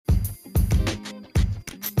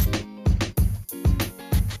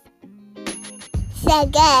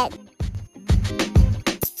Second.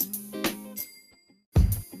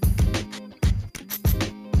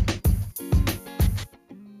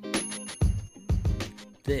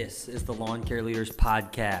 This is the Lawn Care Leaders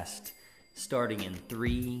Podcast, starting in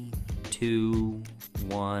 3, 2,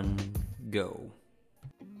 1, go.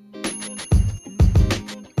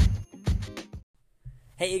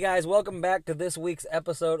 Hey you guys, welcome back to this week's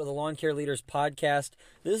episode of the Lawn Care Leaders Podcast.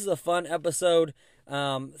 This is a fun episode.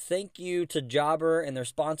 Thank you to Jobber and their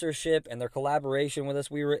sponsorship and their collaboration with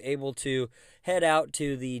us. We were able to head out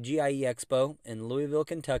to the GIE Expo in Louisville,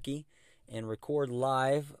 Kentucky, and record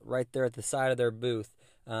live right there at the side of their booth.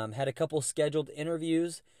 Had a couple scheduled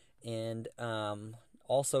interviews and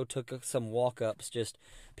also took some walk-ups, just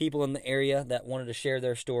people in the area that wanted to share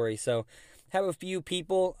their story. So have a few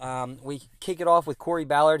people. We kick it off with Corey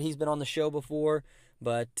Ballard. He's been on the show before,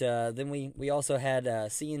 but then we also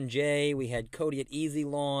had C&J. We had Cody at Easy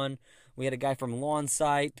Lawn. We had a guy from Lawn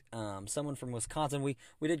Sight, someone from Wisconsin. We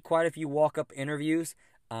did quite a few walk-up interviews.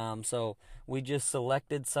 So we just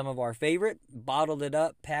selected some of our favorite, bottled it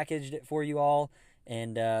up, packaged it for you all,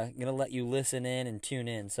 and going to let you listen in and tune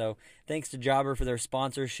in. So thanks to Jobber for their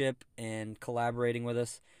sponsorship and collaborating with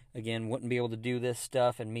us. Again, wouldn't be able to do this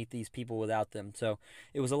stuff and meet these people without them. So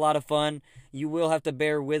it was a lot of fun. You will have to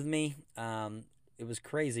bear with me. It was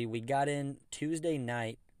crazy. We got in Tuesday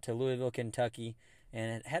night to Louisville, Kentucky,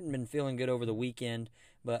 and it hadn't been feeling good over the weekend,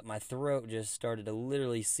 but my throat just started to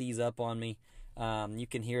literally seize up on me. You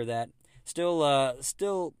can hear that. Still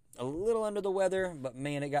a little under the weather, but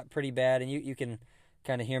man, it got pretty bad, and you can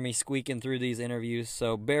kind of hear me squeaking through these interviews,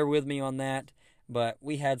 so bear with me on that. But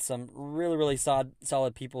we had some really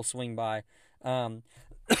solid people swing by.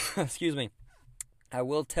 Excuse me. I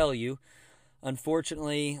will tell you,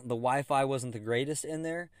 unfortunately, the Wi-Fi wasn't the greatest in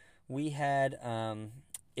there. We had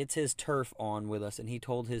It's His Turf on with us, and he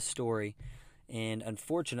told his story. And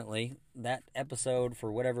unfortunately, that episode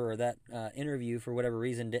interview for whatever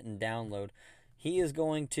reason didn't download. He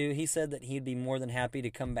said that he'd be more than happy to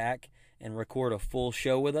come back and record a full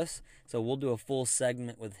show with us. So we'll do a full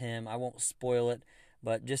segment with him. I won't spoil it,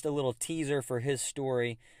 but just a little teaser for his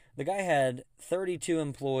story. The guy had 32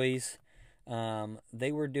 employees.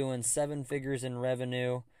 They were doing 7 figures in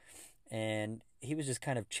revenue, and he was just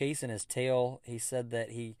kind of chasing his tail. He said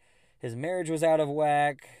that his marriage was out of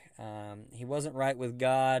whack. He wasn't right with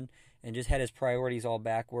God and just had his priorities all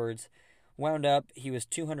backwards. Wound up, he was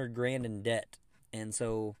 $200,000 in debt. And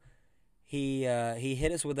so he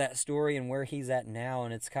hit us with that story and where he's at now,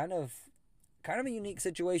 and it's kind of a unique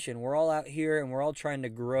situation. We're all out here and we're all trying to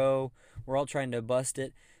grow. We're all trying to bust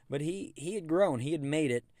it. But he had grown. He had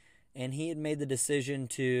made it, and he had made the decision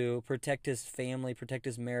to protect his family, protect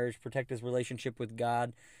his marriage, protect his relationship with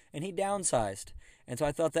God, and he downsized. And so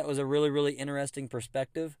I thought that was a really interesting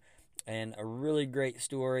perspective and a really great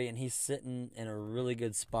story, and he's sitting in a really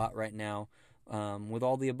good spot right now. With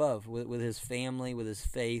all the above, with his family, with his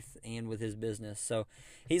faith, and with his business. So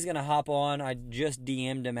he's going to hop on. I just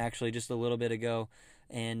DM'd him actually just a little bit ago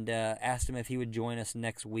and asked him if he would join us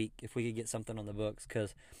next week, if we could get something on the books,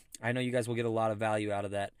 because I know you guys will get a lot of value out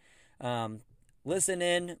of that. Listen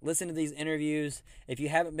to these interviews. If you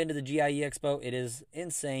haven't been to the GIE Expo, it is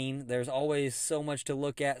insane. There's always so much to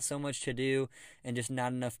look at, so much to do, and just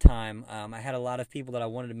not enough time. I had a lot of people that I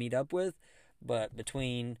wanted to meet up with, but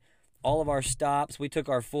between all of our stops, we took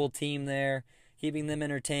our full team there, keeping them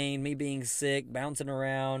entertained, me being sick, bouncing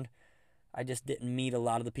around. I just didn't meet a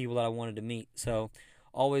lot of the people that I wanted to meet. So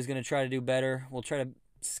always going to try to do better. We'll try to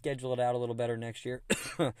schedule it out a little better next year.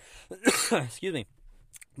 Excuse me.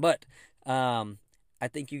 But I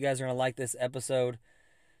think you guys are going to like this episode.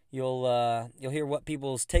 You'll hear what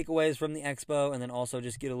people's takeaways from the expo, and then also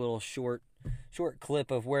just get a little short clip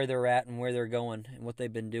of where they're at and where they're going and what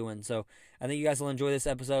they've been doing. So I think you guys will enjoy this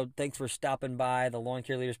episode. Thanks for stopping by the Lawn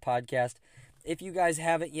Care Leaders Podcast. If you guys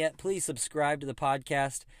haven't yet, please subscribe to the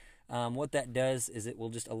podcast. What that does is it will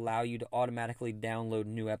just allow you to automatically download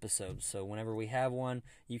new episodes. So whenever we have one,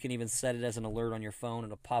 you can even set it as an alert on your phone.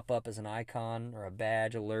 It'll pop up as an icon or a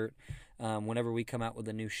badge alert whenever we come out with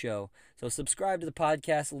a new show. So subscribe to the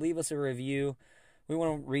podcast. Leave us a review. We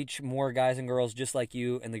want to reach more guys and girls just like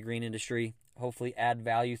you in the green industry. Hopefully add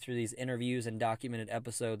value through these interviews and documented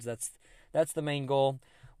episodes. That's the main goal.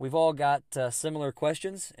 We've all got similar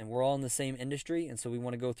questions, and we're all in the same industry, and so we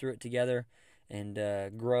want to go through it together and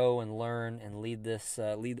grow and learn and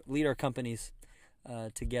lead our companies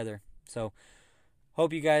together. So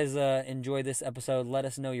hope you guys enjoy this episode. Let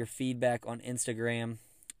us know your feedback on Instagram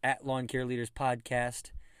at Lawn Care Leaders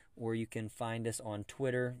Podcast, or you can find us on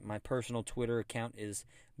Twitter. My personal Twitter account is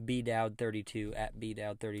bdowd32 at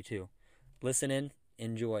bdowd32. Listen in,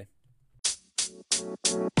 enjoy. Alrighty.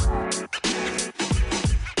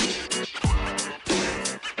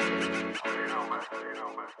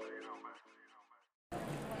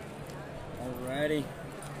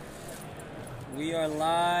 We are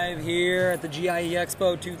live here at the GIE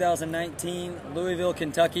Expo 2019, Louisville,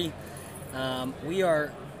 Kentucky. We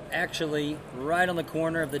are actually right on the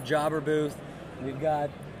corner of the Jobber booth. We've got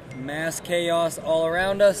mass chaos all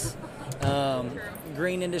around us.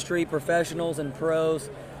 Green industry professionals and pros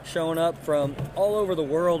showing up from all over the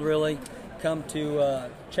world, really, come to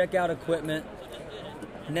check out equipment,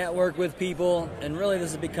 network with people, and really this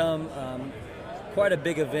has become quite a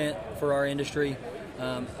big event for our industry.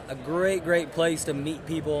 A great place to meet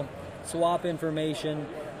people, swap information.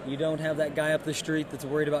 You don't have that guy up the street that's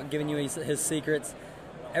worried about giving you his secrets.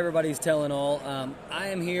 Everybody's telling all. I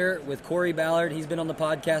am here with Corey Ballard. He's been on the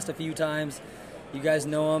podcast a few times. You guys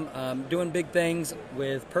know him. Doing big things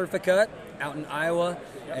with Perficut out in Iowa,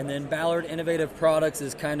 and then Ballard Innovative Products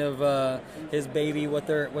is kind of his baby, what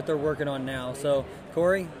they're working on now. So,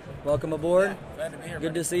 Corey, welcome aboard. Yeah, glad to be here.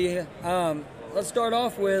 Good to see you. Let's start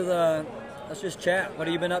off with let's just chat. What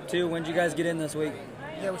have you been up to? When did you guys get in this week?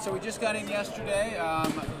 Yeah, so we just got in yesterday.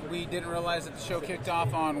 We didn't realize that the show kicked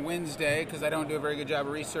off on Wednesday because I don't do a very good job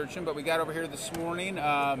of researching, but we got over here this morning.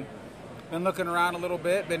 Been looking around a little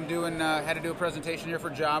bit. Been doing had to do a presentation here for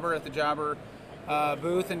Jobber at the Jobber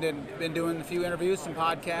booth, and been doing a few interviews, some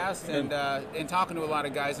podcasts, and talking to a lot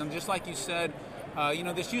of guys. And just like you said,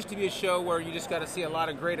 this used to be a show where you just got to see a lot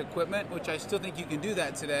of great equipment, which I still think you can do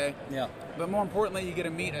that today. Yeah. But more importantly, you get to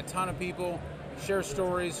meet a ton of people, share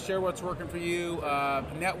stories, share what's working for you,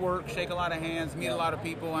 network, shake a lot of hands, meet a lot of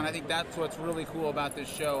people, and I think that's what's really cool about this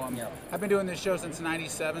show. I've been doing this show since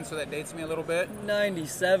 '97, so that dates me a little bit.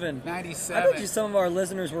 97. 97. I bet you some of our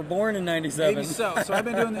listeners were born in 97. Maybe so. So I've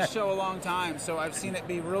been doing this show a long time, so I've seen it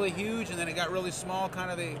be really huge, and then it got really small, kind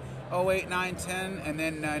of the 08, 9, 10, and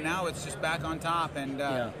then now it's just back on top. And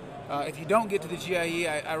if you don't get to the GIE,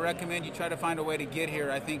 I recommend you try to find a way to get here.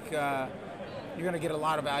 I think you're going to get a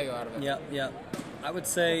lot of value out of it. Yeah. I would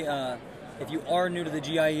say if you are new to the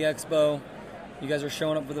GIE Expo, you guys are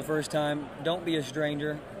showing up for the first time, don't be a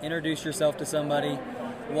stranger. Introduce yourself to somebody.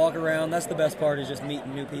 Walk around. That's the best part, is just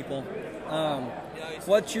meeting new people.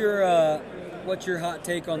 What's your hot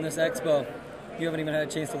take on this expo? You haven't even had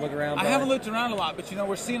a chance to look around. I haven't looked around a lot, but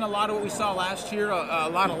we're seeing a lot of what we saw last year. A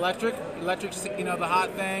lot of electric. Electric's the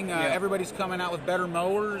hot thing. Everybody's coming out with better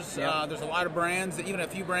mowers. There's a lot of brands, even a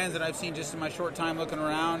few brands that I've seen just in my short time looking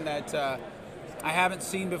around that I haven't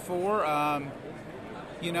seen before. And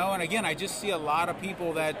again, I just see a lot of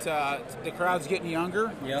people that the crowd's getting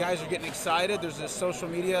younger. Guys are getting excited. There's this social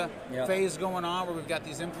media phase going on where we've got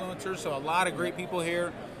these influencers. So a lot of great people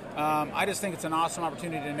here. I just think it's an awesome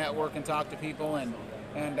opportunity to network and talk to people and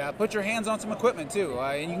put your hands on some equipment too.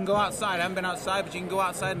 And you can go outside. I haven't been outside, but you can go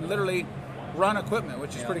outside and literally run equipment,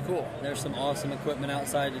 which is pretty cool. There's some awesome equipment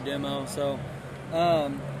outside to demo. So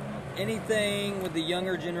anything with the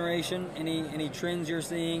younger generation, any trends you're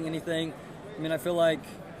seeing, anything? I mean, I feel like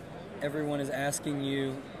everyone is asking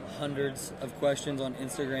you hundreds of questions on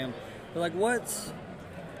Instagram. They're like, let's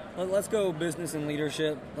go business and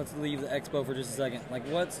leadership. Let's leave the expo for just a second. Like,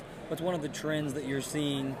 what's one of the trends that you're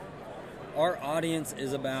seeing? Our audience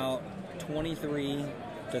is about 23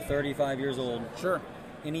 to 35 years old. Sure.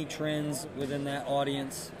 Any trends within that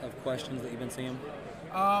audience of questions that you've been seeing?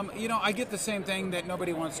 I get the same thing, that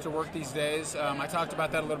nobody wants to work these days. I talked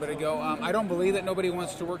about that a little bit ago. I don't believe that nobody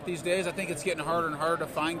wants to work these days. I think it's getting harder and harder to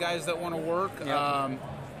find guys that want to work.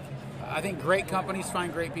 I think great companies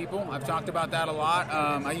find great people. I've talked about that a lot.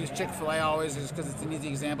 I use Chick-fil-A always just because it's an easy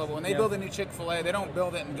example. But when they build a new Chick-fil-A, they don't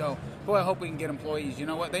build it and go, boy, I hope we can get employees. You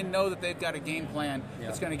know what? They know that they've got a game plan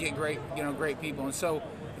that's going to get great people. And so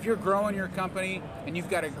if you're growing your company and you've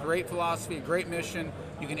got a great philosophy, a great mission,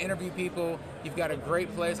 you can interview people, you've got a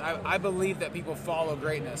great place. I believe that people follow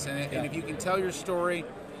greatness. And if you can tell your story,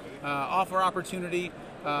 offer opportunity,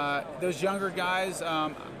 those younger guys,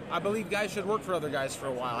 I believe guys should work for other guys for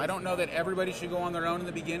a while. I don't know that everybody should go on their own in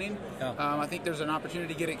the beginning. I think there's an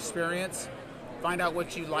opportunity to get experience, find out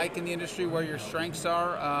what you like in the industry, where your strengths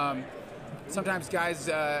are. Sometimes guys,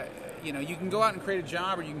 you can go out and create a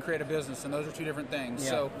job or you can create a business, and those are two different things.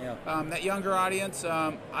 That younger audience,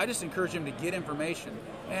 I just encourage them to get information.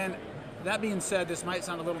 And that being said, this might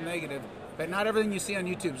sound a little negative, but not everything you see on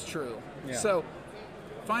YouTube is true. So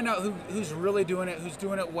find out who's really doing it, who's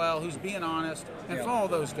doing it well, who's being honest, and follow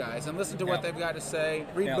those guys and listen to what they've got to say.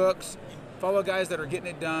 Read books, follow guys that are getting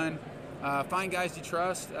it done, find guys you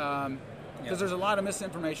trust, because there's a lot of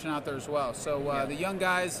misinformation out there as well. So the young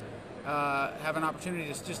guys have an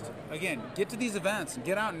opportunity to just, again, get to these events and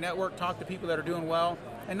get out and network, talk to people that are doing well,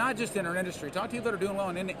 and not just in our industry. Talk to people that are doing well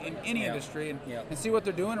in any industry, and see what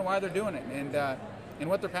they're doing and why they're doing it, and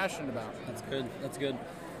what they're passionate about. That's good. That's good.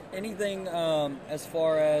 Anything as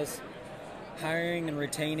far as hiring and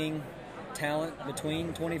retaining talent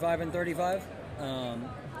between 25 and 35?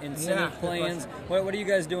 Incentive plans. What are you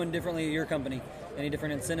guys doing differently at your company? Any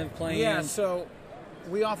different incentive plans? Yeah, so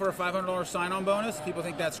we offer a $500 sign-on bonus. People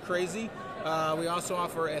think that's crazy. We also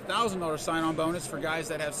offer a $1,000 sign-on bonus for guys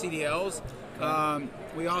that have CDLs.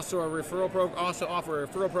 We also offer a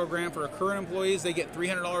referral program for our current employees. They get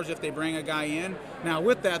 $300 if they bring a guy in. Now,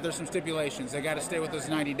 with that, there's some stipulations. They got to stay with us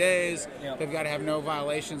 90 days. They've got to have no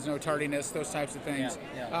violations, no tardiness, those types of things.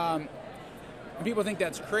 And people think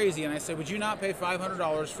that's crazy, and I say, would you not pay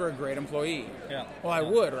 $500 for a great employee? Well, I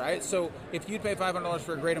would, right? So if you'd pay $500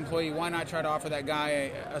 for a great employee, why not try to offer that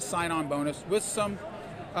guy a sign-on bonus with some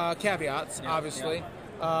caveats, obviously.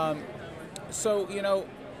 So,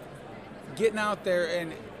 getting out there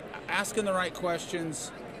and asking the right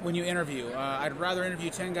questions when you interview. I'd rather interview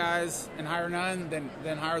 10 guys and hire none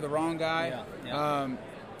than hire the wrong guy.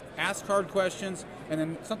 Ask hard questions, and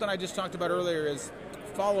then something I just talked about earlier is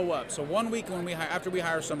follow up. So 1 week after we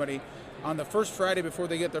hire somebody, on the first Friday before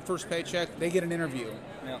they get their first paycheck, they get an interview.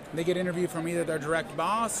 They get an interview from either their direct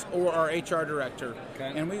boss or our HR director.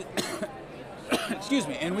 And we excuse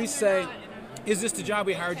me, and we say, is this the job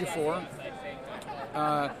we hired you for?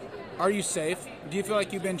 Are you safe? Do you feel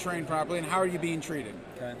like you've been trained properly? And how are you being treated?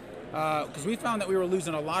 Because we found that we were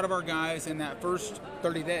losing a lot of our guys in that first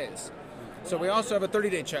 30 days. So we also have a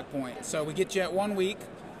 30-day checkpoint. So we get you at 1 week,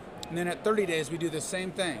 and then at 30 days we do the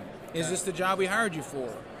same thing. Is this the job we hired you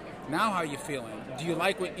for? Now how are you feeling? Do you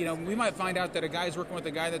like what, we might find out that a guy's working with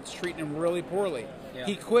a guy that's treating him really poorly.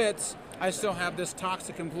 He quits. I still have this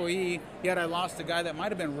toxic employee, yet I lost a guy that might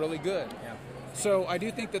have been really good. So I do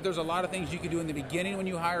think that there's a lot of things you can do in the beginning when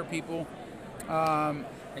you hire people.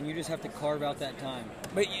 And you just have to carve out that time.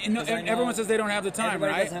 But everyone says they don't have the time,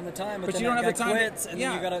 everybody right? Doesn't have the time, but you don't have the time. Quits, and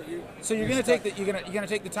then so you're going to take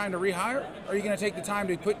the time to rehire, or you're going to take the time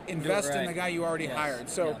to invest in the guy you already hired.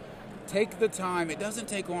 So take the time. It doesn't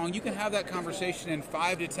take long. You can have that conversation in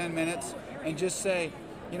 5 to 10 minutes and just say,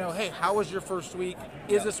 hey, how was your first week?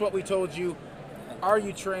 Is this what we told you? Are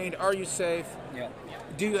you trained? Are you safe?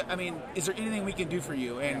 Is there anything we can do for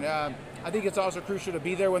you? And I think it's also crucial to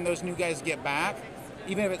be there when those new guys get back,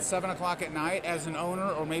 even if it's 7 o'clock at night, as an owner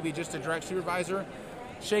or maybe just a direct supervisor.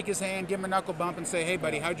 Shake his hand, give him a knuckle bump, and say, hey,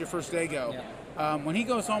 buddy, how'd your first day go? When he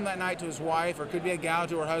goes home that night to his wife, or it could be a gal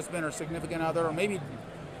to her husband or significant other, or maybe,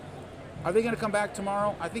 are they going to come back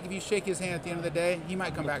tomorrow? I think if you shake his hand at the end of the day, he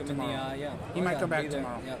might come back tomorrow. He might come back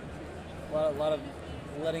tomorrow. A lot of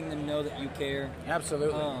letting them know that you care.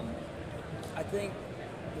 Absolutely. I think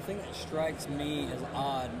the thing that strikes me as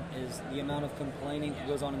odd is the amount of complaining that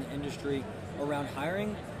goes on in the industry around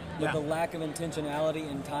hiring, with the lack of intentionality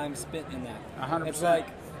and time spent in that. 100%. It's like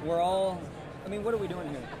we're all, what are we doing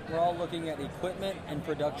here? We're all looking at equipment and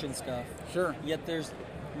production stuff. Sure. Yet there's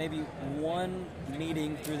maybe one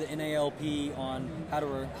meeting through the NALP on how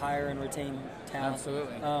to hire and retain talent.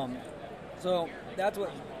 Absolutely. So that's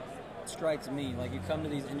what strikes me. Like, you come to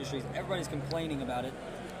these industries, everybody's complaining about it,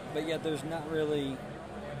 but yet there's not really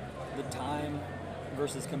the time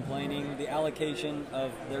versus complaining. The allocation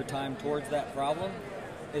of their time towards that problem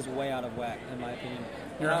is way out of whack, in my opinion.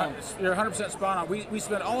 You're 100% spot on. We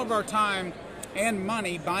spend all of our time and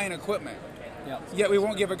money buying equipment. Yet we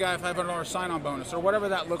won't give a guy a $500 sign-on bonus or whatever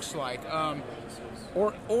that looks like,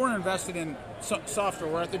 or invested in software.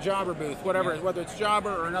 We're at the Jobber booth, whatever, whether it's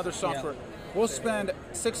Jobber or another software. We'll spend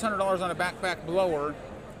 $600 on a backpack blower,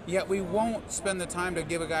 yet we won't spend the time to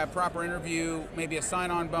give a guy a proper interview, maybe a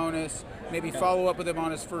sign-on bonus, maybe follow up with him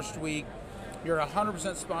on his first week. You're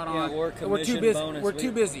 100% spot on. Or we're too busy. Bonus. We're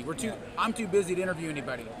too busy. I'm too busy to interview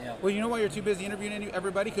anybody. Well, you know why you're too busy interviewing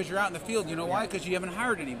everybody? Because you're out in the field. You know why? Because you haven't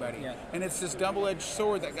hired anybody. And it's this double-edged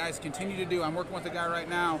sword that guys continue to do. I'm working with a guy right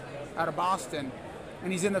now out of Boston,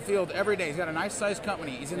 and he's in the field every day. He's got a nice-sized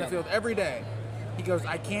company. He's in the field every day. He goes,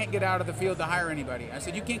 I can't get out of the field to hire anybody. I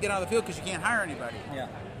said, you can't get out of the field because you can't hire anybody.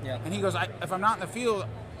 And he goes, if I'm not in the field,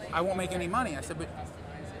 I won't make any money. I said, but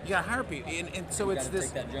you got to hire people. And so it's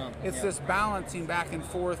this this balancing back and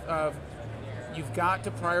forth of, you've got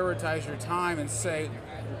to prioritize your time and say,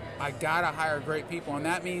 I got to hire great people. And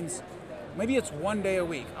that means maybe it's 1 day a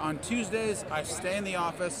week. On Tuesdays, I stay in the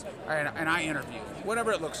office and I interview,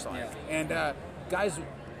 whatever it looks like. And guys,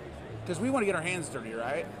 because we want to get our hands dirty,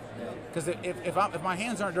 right? Because if my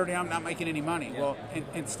hands aren't dirty, I'm not making any money. Well,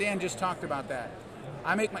 and Stan just talked about that.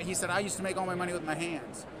 He said, I used to make all my money with my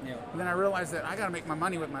hands. Yeah. And then I realized that I got to make my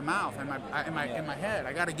money with my mouth and my head.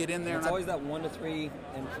 I got to get in there. It's always that 1 to 3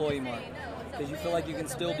 employee mark, because you feel like you can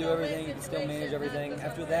still do everything, you can still manage everything.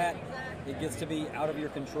 After that, it gets to be out of your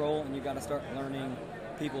control, and you got to start learning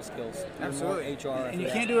people skills. Absolutely. More HR. And you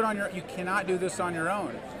can't do it on your. You cannot do this on your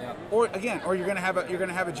own. Yeah. Or you're gonna have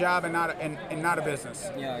a job and not a business.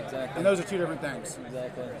 Yeah, exactly. And those are two different things.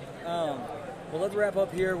 Exactly. Well, let's wrap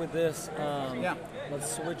up here with this. Yeah.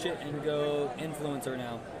 Let's switch it and go influencer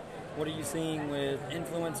now. What are you seeing with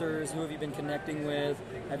influencers? Who have you been connecting with?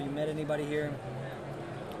 Have you met anybody here?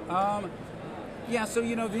 Yeah, so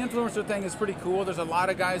the influencer thing is pretty cool. There's a lot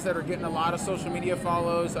of guys that are getting a lot of social media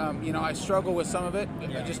follows. I struggle with some of it,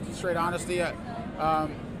 just straight honesty,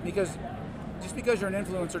 because just because you're an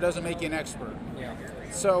influencer doesn't make you an expert. Yeah.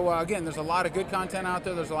 So again, there's a lot of good content out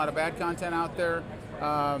there. There's a lot of bad content out there.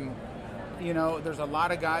 There's a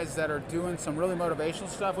lot of guys that are doing some really motivational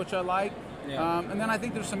stuff, which I like. Yeah. And then I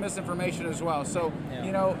think there's some misinformation as well. So,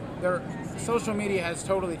 social media has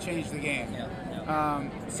totally changed the game. Yeah.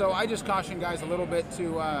 So I just caution guys a little bit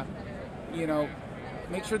to,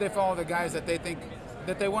 make sure they follow the guys that they think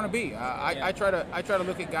that they want to be. I try to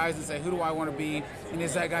look at guys and say, who do I want to be, and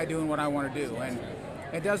is that guy doing what I want to do? And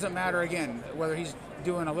it doesn't matter, again, whether he's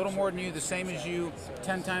doing a little more than you, the same as you,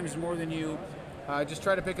 10 times more than you. Just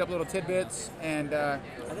try to pick up little tidbits, and I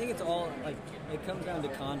think it's all it comes down to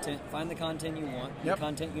content. Find the content you want, the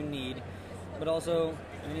content you need, but also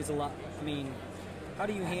it's a lot. How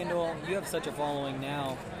do you handle? You have such a following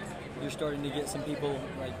now. You're starting to get some people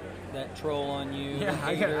that troll on you. Yeah,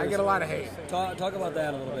 I get a lot of hate. Talk about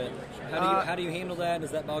that a little bit. How do you handle that?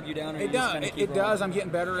 Does that bog you down? Or it does. It does. I'm getting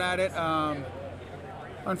better at it.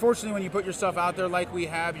 Unfortunately, when you put yourself out there like we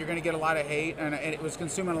have, you're going to get a lot of hate, and it was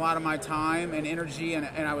consuming a lot of my time and energy, and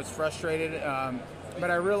I was frustrated. But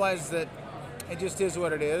I realized that it just is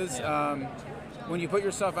what it is. Yeah. When you put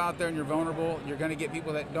yourself out there and you're vulnerable, you're going to get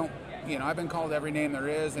people that don't. I've been called every name there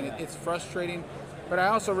is, and it's frustrating. But I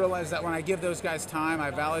also realize that when I give those guys time,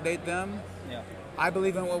 I validate them. Yeah. I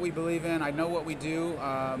believe in what we believe in. I know what we do.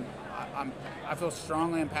 I feel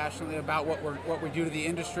strongly and passionately about what we do to the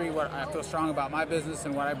industry. What I feel strong about my business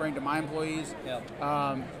and what I bring to my employees. Yeah.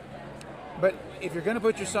 But if you're going to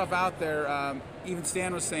put yourself out there, even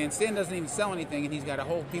Stan was saying, Stan doesn't even sell anything, and he's got a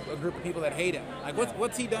group of people that hate him.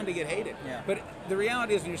 What's he done to get hated? Yeah. But the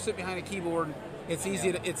reality is, when you sit behind a keyboard, it's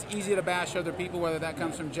easy to bash other people, whether that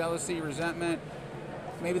comes from jealousy, resentment.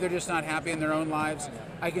 Maybe they're just not happy in their own lives.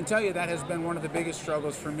 I can tell you that has been one of the biggest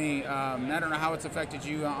struggles for me. I don't know how it's affected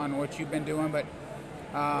you on what you've been doing, but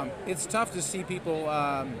it's tough to see people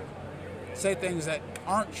say things that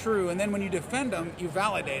aren't true, and then when you defend them, you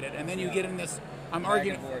validate it, and then you get in this.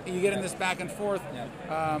 You get in this back and forth.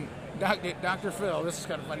 Yeah. Dr. Phil, this is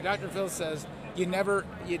kind of funny. Dr. Phil says you never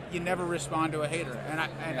respond to a hater, and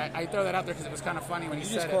I throw that out there because it was kind of funny when he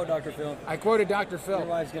said it. You just quote Dr. Phil. I quoted Dr. Phil. Your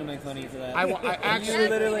wife's gonna make fun of you for that. I actually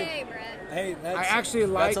literally. Hey,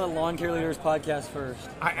 that's a Lawn Care Leaders podcast first.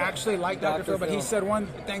 I actually like Dr. Phil, but he said one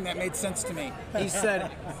thing that made sense to me. He said,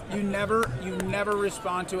 "You never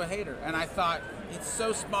respond to a hater," and I thought it's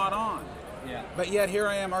so spot on. Yeah. But yet here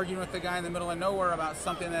I am arguing with the guy in the middle of nowhere about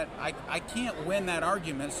something that I can't win that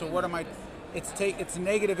argument. So what am I? It's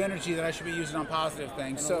negative energy that I should be using on positive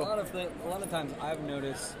things. And a lot of times I've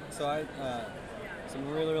noticed. So some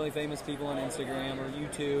really famous people on Instagram or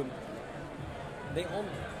YouTube.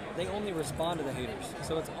 They only respond to the haters.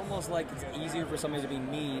 So it's almost like it's easier for somebody to be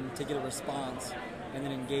mean to get a response and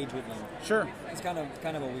then engage with them. Sure. It's kind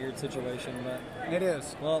of a weird situation, but it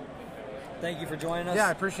is. Well, thank you for joining us. Yeah,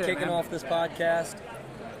 I appreciate it. Kicking off this podcast.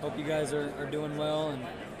 Hope you guys are doing well, and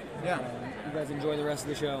you guys enjoy the rest of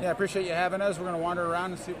the show. Yeah, I appreciate you having us. We're going to wander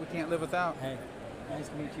around and see what we can't live without. Hey, nice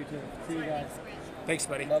to meet you too. See you guys. Thanks,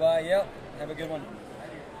 buddy. Bye-bye. Yep. Have a good one.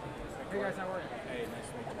 Hey guys, how are you? Hey, nice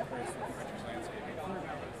to meet you, Chris from Richards Landscaping.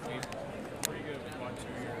 Pretty good with 1 2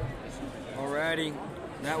 years. Alrighty,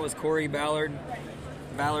 that was Corey Ballard,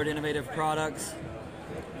 Ballard Innovative Products.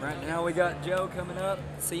 Right now we got Joe coming up,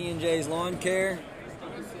 C&J's Lawn Care.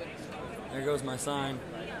 There goes my sign.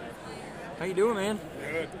 How you doing, man?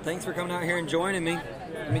 Good. Thanks for coming out here and joining me.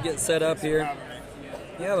 Let me get set up here.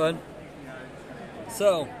 Yeah, bud.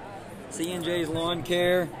 So, C&J's Lawn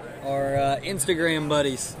Care, our Instagram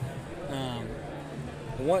buddies. I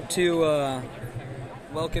want to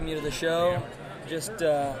welcome you to the show. Just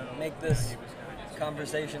make this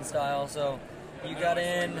conversation style. So you got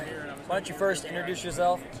in. Why don't you first introduce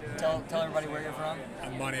yourself? Tell everybody where you're from.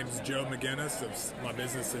 My name is Joe McGinnis. My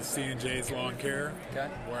business is C&J's Lawn Care. Okay.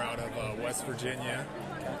 We're out of West Virginia,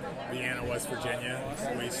 Vienna, West Virginia.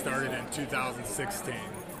 We started in 2016.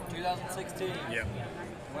 2016. Yep.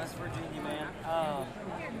 West Virginia, man.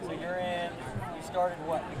 So you started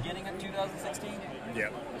what, beginning of 2016?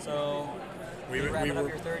 Yep. So We wrapping up were,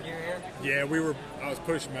 your third year here? yeah, I was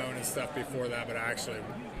push mowing and stuff before that, but I actually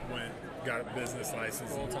got a business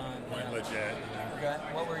license. Full time, Went yeah. legit. Okay.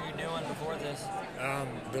 What were you doing before this?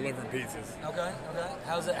 Delivering pizzas. Okay.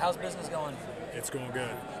 How's business going? It's going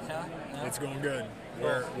good. Yeah? It's going good.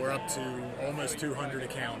 We're up to almost 200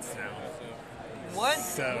 accounts now. What?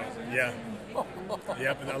 So yeah.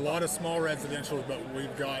 Yep, and a lot of small residentials, but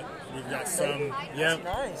we've got some. Yep,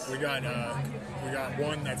 nice. We got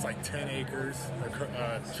one that's like 10 acres,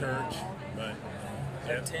 a church, but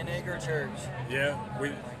yeah, 10-acre church. yeah,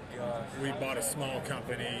 Gosh. we bought a small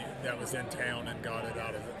company that was in town and got it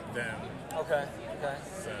out of them. Okay.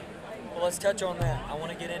 So Well, let's touch on that. I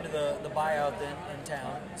want to get into the buyout then in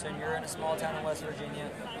town. So you're in a small town in West Virginia.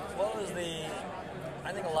 What was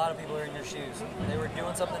I think a lot of people are in your shoes. They were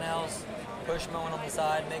doing something else, push mowing on the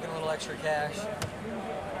side, making a little extra cash.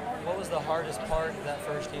 What was the hardest part of that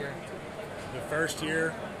first year? the first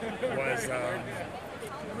year was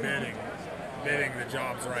bidding the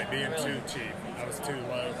jobs right, being Really? too cheap. I was too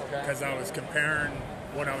low Okay. because I was comparing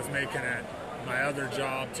what I was making at my other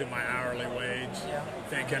job to my hourly wage, Yeah.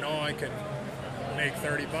 thinking, oh, I can make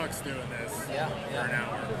 $30 doing this Yeah. for an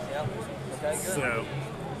hour. Yep. Okay, good. So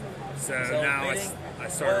So now bidding, I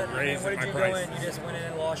started what raising did my you go prices. in? You just went in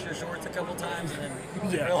and lost your shorts a couple times and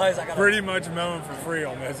then Yeah, realized I got pretty much mowing for free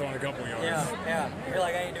almost on a couple yards. Yeah. You're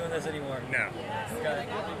like, I ain't doing this anymore. No, Okay.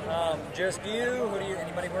 Just you?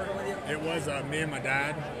 Anybody working with you? it was me and my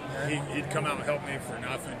dad. He'd come out and help me for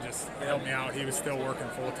nothing, just help me out. He was still working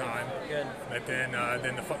full time. Good. But then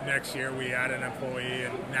next year we added an employee,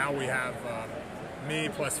 and now we have me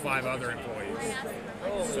plus 5 other employees.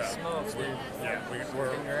 Holy So, smokes, dude. Yeah,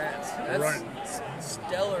 we're Congrats. running. That's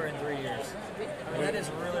stellar in 3 years. I mean, that is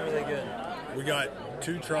really, really good. We got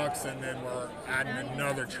 2 trucks, and then we're adding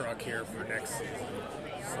another truck here for next season.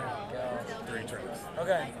 So, 3 trucks.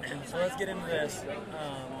 Okay, so let's get into this.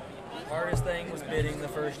 Hardest thing was bidding the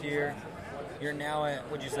first year. You're now at,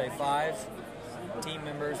 what'd you say, 5 team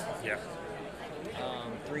members, Yeah,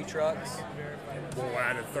 3 trucks, we'll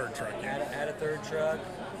add a 3rd truck. Yeah. add a 3rd truck.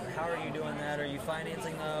 How are you doing that? Are you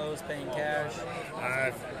financing those, paying cash?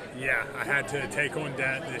 Yeah, I had to take on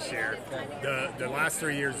debt this year. Okay. The last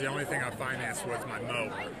 3 years, the only thing I financed was my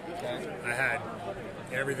mower. Okay. I had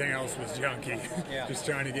everything else was junky, Yeah. just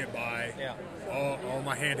trying to get by. Yeah. All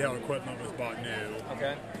my handheld equipment was bought new,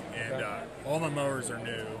 Okay. and Okay. all my mowers are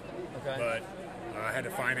new. Okay. But I had to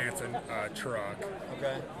finance a truck,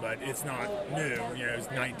 Okay. but it's not new. You know,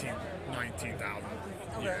 it's 19,000.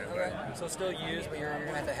 Okay. Yeah, Okay. So still used, but you're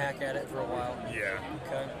gonna have to hack at it for a while. yeah.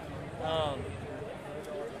 Okay.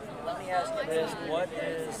 Let me ask you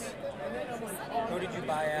this: who did you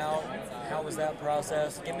buy out? How was that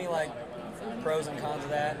process? Give me like pros and cons of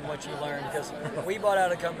that and what you learned, because we bought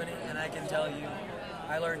out a company, and I can tell you,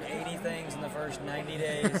 I learned 80 things in the first 90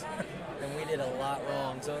 days, and we did a lot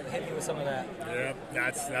wrong. So hit me with some of that. Yep,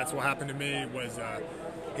 that's what happened to me. Was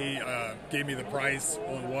he gave me the price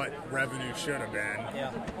on what revenue should have been,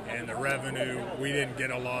 Yeah. and the revenue, we didn't get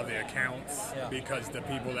a lot of the accounts Yeah. because the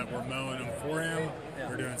people that were mowing them for him Yeah.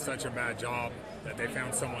 were doing such a bad job that they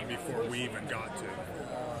found someone before we even got to.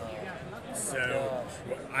 So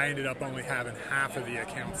I ended up only having half of the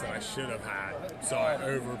accounts that I should have had, so I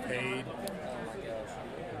overpaid.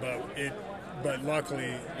 But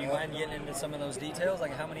luckily, Do you mind getting into some of those details?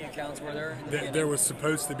 Like how many accounts were there? In the beginning? there was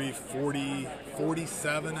supposed to be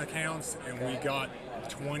 47 accounts, and we got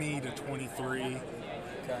 20 to 23. Okay.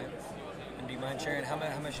 And do you mind sharing how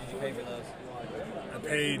much did you pay for those? I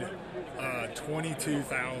paid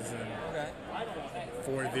 $22,000 Okay.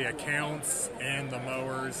 for the accounts and the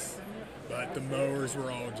mowers, but the mowers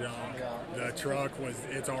were all junk. The truck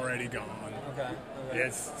it's already gone. Okay.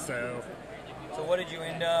 It's so So what did you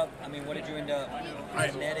end up? What did you end up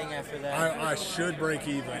netting after that? I should break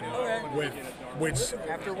even Okay. with which.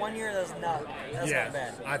 After 1 year, that's not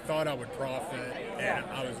bad. I thought I would profit, and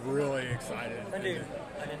I was really excited. And dude,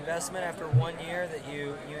 an investment after 1 year that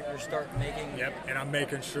you're starting making. Yep, and I'm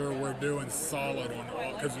making sure we're doing solid on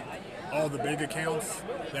all, because all the big accounts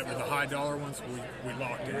that were the high dollar ones, we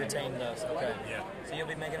locked in. Retain those. Okay. Yeah. So you'll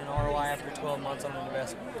be making an ROI after 12 months on an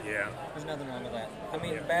investment. Yeah. There's nothing wrong with that.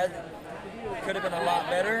 Bad. Could have been a lot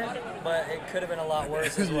better, but it could have been a lot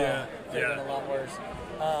worse as well. Yeah, Could have yeah. been a lot worse.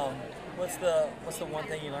 What's the one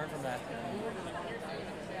thing you learned from that?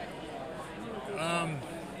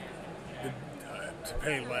 To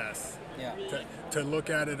pay less. Yeah. To look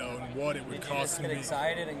at it on what it would Did you cost just get me.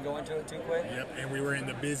 excited and go into it too quick? Yep, and we were in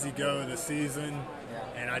the busy go of the season,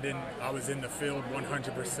 Yeah. and I was in the field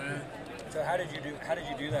 100%, So how did you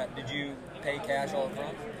do that? Did you pay cash all up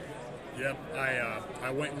front? Yep, I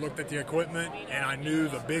went and looked at the equipment, and I knew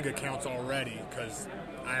the big accounts already because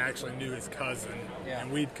I actually knew his cousin, Yeah.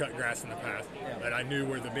 and we'd cut grass in the past, Yeah. but I knew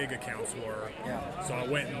where the big accounts were. Yeah. So I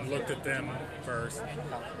went and looked at them first,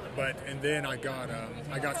 and then I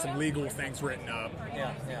got some legal things written up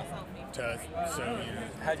Yeah. so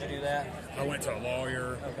How'd you do that? I went to a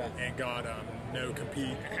lawyer Okay. and got no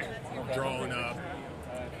compete drawn up.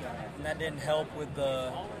 And that didn't help with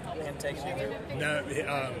him taking over. No,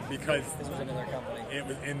 because This was another company. it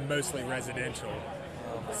was in mostly residential.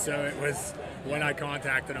 So it was when I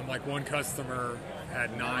contacted him, like one customer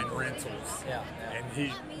had 9 rentals, Yeah. and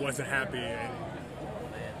he wasn't happy. And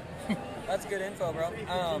Man. That's good info, bro.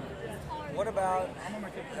 What about?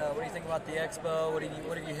 What do you think about the expo? What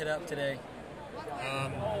did you hit up today?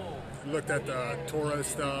 looked at the Toro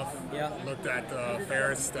stuff. Yeah. Looked at the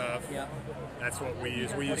Ferris stuff. Yeah. That's what we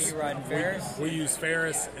use. What are you riding, Ferris? We use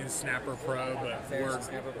Ferris and Snapper Pro, but Ferris and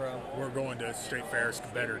Snapper Pro. we're going to straight Ferris,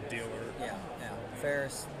 better dealer. Yeah.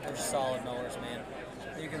 Ferris, they're solid mowers, man.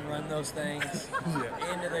 You can run those things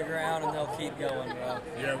into the ground and they'll keep going, bro.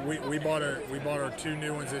 Yeah, we bought our 2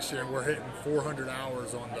 new ones this year, and we're hitting 400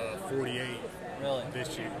 hours on the 48 Really.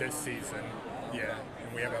 this season. Yeah,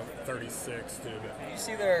 and we have a 36 too. But You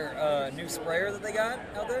see their new sprayer that they got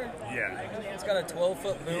out there? yeah, It's got a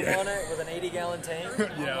 12-foot boom Yeah. on it with an 80-gallon tank.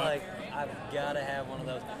 Yeah. I'm like, I've got to have one of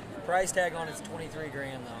those. Price tag on it's $23,000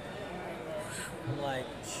 though. I'm like,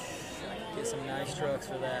 I could get some nice trucks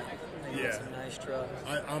for that. I could get Yeah. some nice trucks.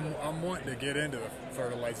 I'm wanting to get into the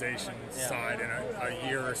fertilization Yeah. side in a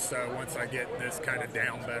year or so once I get this kind of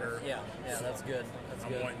down better. Yeah, that's good. That's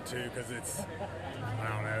I'm good. wanting to because I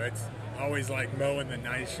don't know, it's always like mowing the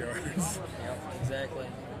nice yards. Yep, exactly.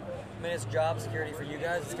 I mean, it's job security for you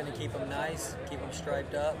guys. It's going to keep them nice, keep them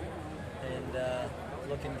striped up, and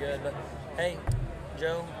looking good. But hey,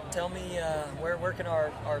 Joe, tell me where can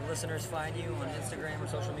our listeners find you on Instagram or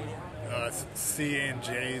social media?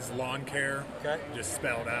 C&J's Lawn Care, Okay. just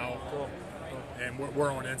spelled out. Cool. And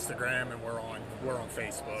we're on Instagram and we're on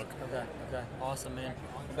Facebook. Okay. Awesome, man.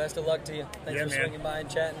 Best of luck to you. Thanks Yeah, for man. swinging by and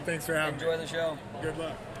chatting. Thanks for having Enjoy me. the show. Good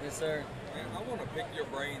luck. Yes, sir. Man, I want to pick your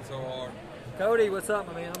brain so hard. Cody, what's up,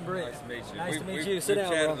 my man? I'm Britt. Nice to meet you. Nice to meet we, you. Sit we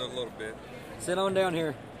down, chatted bro. a little bit. Sit on down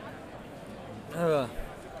here. So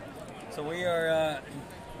we are,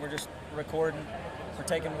 we're just recording. We're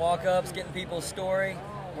taking walk-ups, getting people's story.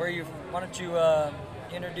 Why don't you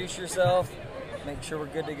introduce yourself? Make sure we're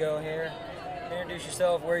good to go here. Introduce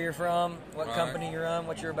yourself, where you're from, what All company right. you're on,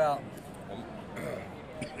 what you're about.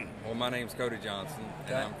 Well, my name's Cody Johnson,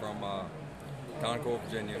 Okay. and I'm from Concord,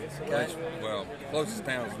 Virginia. Okay. Closest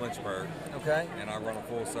town is Lynchburg, Okay? and I run a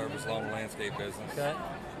full-service lawn and landscape business. Okay.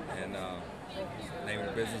 And name of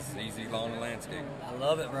the business is Easy Lawn and Landscape. I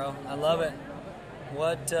love it, bro. I love it.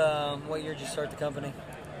 What year did you start the company?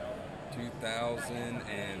 2014.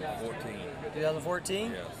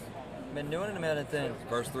 2014? Yes. Been doing it a minute then.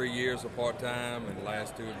 First 3 years are part-time, and the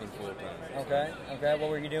last 2 have been full-time. Okay. What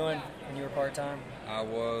were you doing when you were part-time? I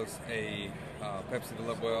was a Pepsi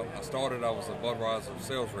delivery. I was a Budweiser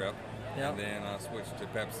sales rep, Yeah. and then I switched to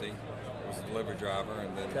Pepsi. Was a delivery driver,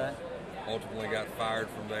 and then Okay. ultimately got fired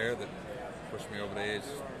from there. That pushed me over the edge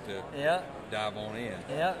to Yeah. dive on in.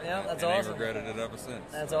 Yeah. That's and awesome. ain't regretted it ever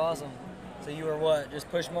since. That's awesome. So you were what? Just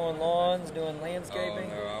push mowing lawns, doing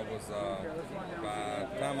landscaping? Oh no, I was. By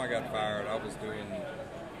the time I got fired, I was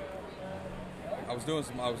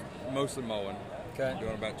mostly mowing. Okay.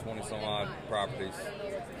 Doing about 20 some odd properties,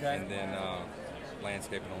 Okay. and then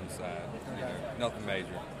landscaping on the side. You Okay. know, nothing major.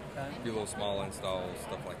 Okay. A few little small installs,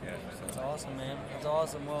 stuff like that. That's So. awesome, man. That's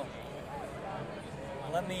awesome. Well,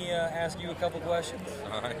 let me ask you a couple questions,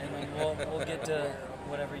 All right. and then we'll get to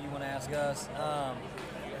whatever you want to ask us.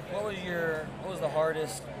 What was the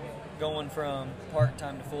hardest going from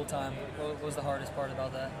part-time to full-time? What was the hardest part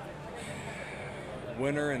about that?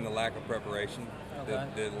 Winter and the lack of preparation, Okay.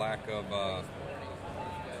 the lack of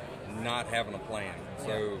not having a plan.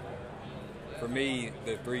 So for me,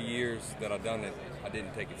 the 3 years that I've done it, I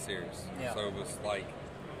didn't take it serious. Yeah. So it was like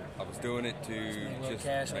I was doing it to make a little just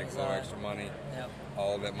cash on make the a little side. extra money. Yep.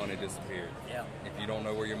 All that money disappeared. Yep. If you don't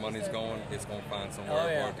know where your money's going, it's going to find somewhere Oh,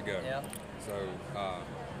 yeah. for it to go. Yep. So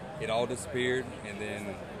it all disappeared, and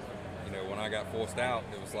then when I got forced out,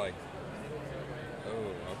 it was like,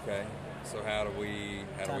 oh, okay. So how do we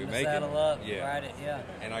Time to make saddle it? up, Yeah. ride it, yeah.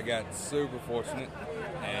 And I got super fortunate,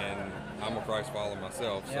 and I'm a Christ follower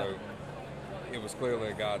myself, so it was clearly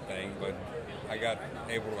a God thing. But I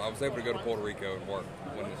was able to go to Puerto Rico and work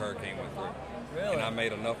when the hurricane went through. Really? And I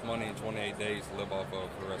made enough money in 28 days to live off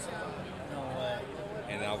of for the rest of the time. No way.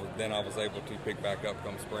 and I was able to pick back up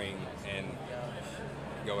come spring and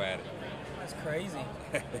go at it. That's crazy.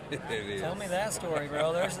 It is. Tell me that story,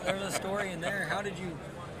 bro. There's a story in there. How did you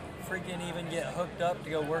freaking even get hooked up to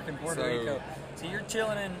go work in Puerto Rico? So you're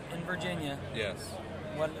chilling in Virginia. Yes.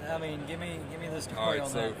 What I mean, give me the story All right. on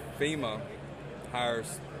So that. FEMA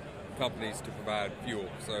hires companies to provide fuel.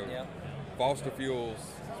 So Yep. Foster Fuels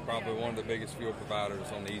is probably one of the biggest fuel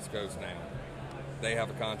providers on the East Coast now. They have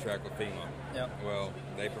a contract with FEMA. Yep. Well,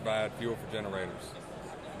 they provide fuel for generators.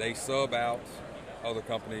 They sub out other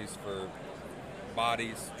companies for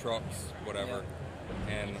bodies, trucks, whatever.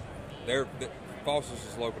 And Foster's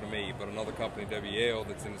is local to me, but another company, WL,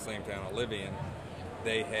 that's in the same town I live in,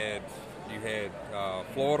 you had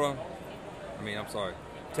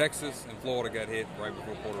Texas and Florida got hit right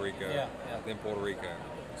before Puerto Rico, then Puerto Rico.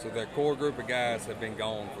 So their core group of guys have been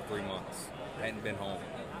gone for 3 months, hadn't been home.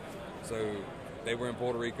 So they were in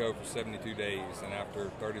Puerto Rico for 72 days, and after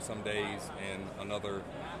 30-some days and another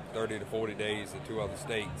 30 to 40 days at 2 other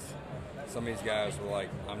states, some of these guys were like,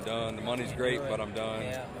 I'm done. The money's great, but I'm done.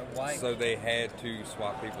 Yeah, why? So they had to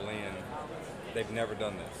swap people in. They've never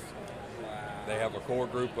done this. Wow. They have a core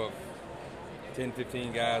group of 10,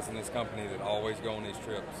 15 guys in this company that always go on these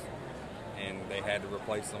trips, and they had to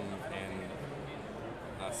replace them, and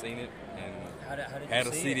I seen it, and How did had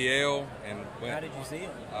you a see CDL, and it? went. How did you see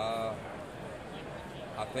it?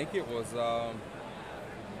 I think it was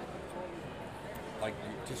like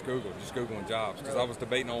just Googling jobs, because I was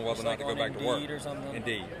debating on whether or not to go back to work. Indeed or something?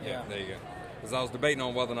 Indeed, yeah, Yeah. there you go. Because I was debating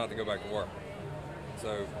on whether or not to go back to work.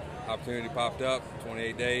 So opportunity popped up,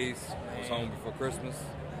 28 days, was home before Christmas,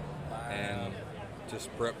 and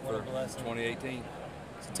just prepped What a for blessing. 2018.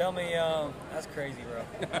 So tell me, that's crazy, bro.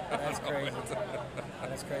 That's crazy.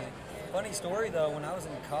 That's crazy. Funny story though. When I was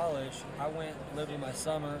in college, I lived with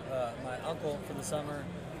my uncle for the summer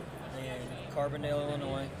in Carbondale,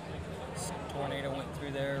 Illinois. Tornado went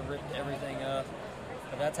through there, ripped everything up.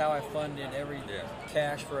 But that's how I funded every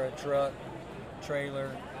cash for a truck,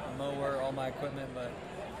 trailer, a mower, all my equipment. But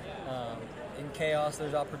in chaos,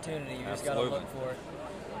 there's opportunity. You just got to look for it.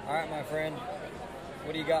 All right, my friend.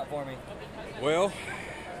 What do you got for me? Well,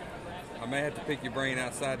 I may have to pick your brain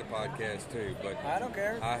outside the podcast too, but I don't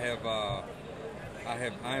care. I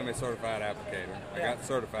am a certified applicator. I got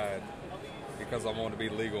certified because I wanted to be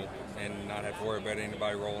legal and not have to worry about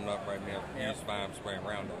anybody rolling up, writing me up, use fine, spraying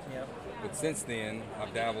Roundup. Yep. But since then,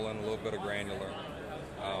 I've dabbled in a little bit of granular,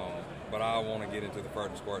 but I want to get into the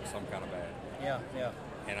furnace squirt some kind of bad. Yeah.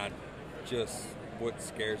 And what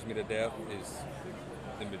scares me to death is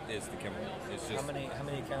the chemical. It's just How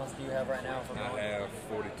many accounts do you have right now? I have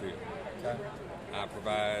 42. Okay. I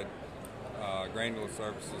provide granular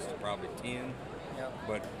services to probably 10,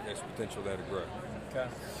 but there's potential there to grow. Okay.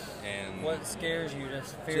 And What scares you?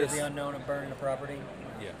 Just fear of the unknown of burning the property?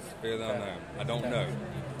 yes, fear of the unknown. I don't know.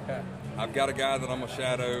 Okay. I've got a guy that I'm gonna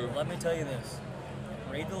shadow. Let me tell you this.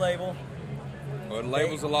 Read the label. Well, the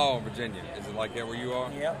label's the law in Virginia. Is it like that where you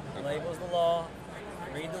are? Yep. Okay. Label's the law.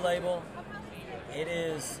 Read the label. It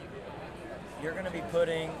is. You're going to be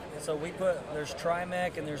putting. So there's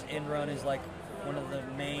Trimec and there's Enrun is like one of the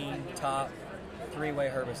main top 3-way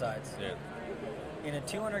herbicides. Yeah. In a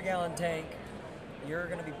 200-gallon tank, you're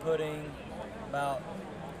going to be putting about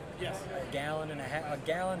a gallon to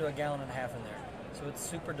a gallon and a half in there. So it's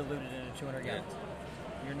super diluted into 200 gallons.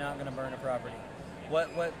 You're not going to burn a property.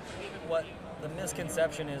 What the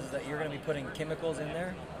misconception is that you're going to be putting chemicals in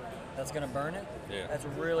there that's going to burn it. Yeah. That's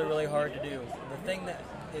really, really hard to do. The thing that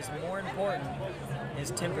is more important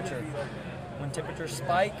is temperature. When temperatures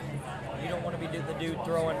spike, you don't want to be the dude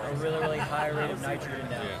throwing a really, really high rate of nitrogen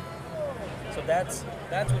down. Yeah. So that's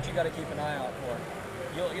what you got to keep an eye out for.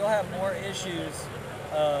 You'll have more issues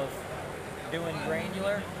of doing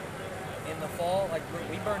granular in the fall. Like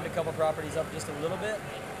we burned a couple properties up just a little bit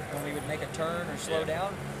when we would make a turn or slow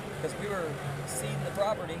down because we were seeding the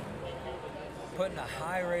property, putting a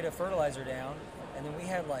high rate of fertilizer down, and then we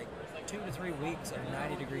had like 2 to 3 weeks of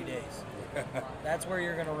 90-degree days. That's where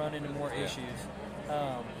you're going to run into more issues.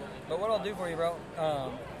 But what I'll do for you, bro,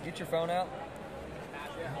 get your phone out.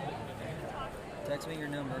 Text me your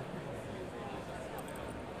number.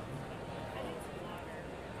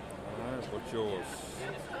 What's yours?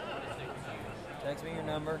 Text me your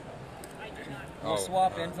number. We'll Oh,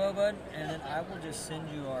 swap info, bud, and then I will just send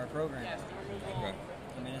you our program. Okay.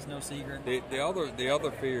 I mean, it's no secret. The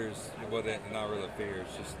other fears, well, not really fears,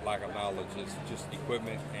 just lack of knowledge, is just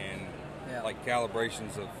equipment and like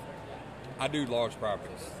calibrations of. I do large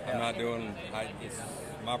properties. I'm not doing.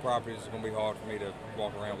 My property is going to be hard for me to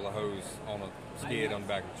walk around with a hose on a skid on the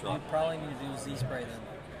back of the You truck. probably need to do Z-spray then.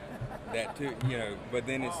 that too, you know. But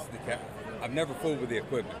then it's I've never fooled with the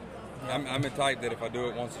equipment. I'm the type that if I do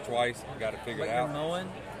it once or twice, I got to figure But it out. you're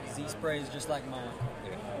mowing, Z-Spray is just like mowing.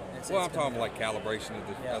 Yeah. It's Well, I'm gonna- talking like calibration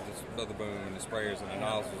of the boom and the sprayers and the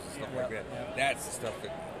nozzles and stuff like that. Yep. That's the stuff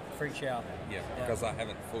that, freaks you out. because I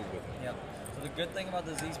haven't fooled with it. Yep. So the good thing about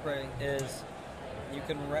the Z-Spray is you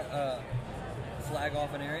can flag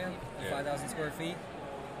off an area, 5,000 square feet.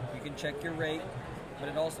 You can check your rate, but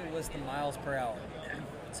it also lists the miles per hour.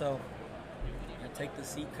 So you take the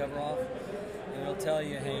seat cover off, and it'll tell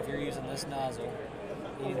you, hey, if you're using this nozzle,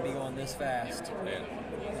 you need to be going this fast, Yeah.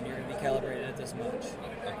 and you're going to be calibrated at this much.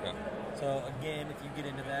 Okay. So again, if you get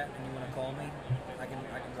into that and you want to call me, I can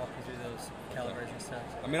walk you through those calibration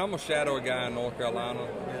steps. I mean, I'm gonna shadow a guy in North Carolina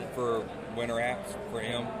for winter apps for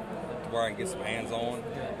him, to where I can get some hands on.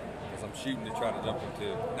 Good. Because I'm shooting to try to jump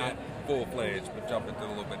into, not full fledged, but jump into a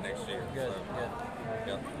little bit next year. Good.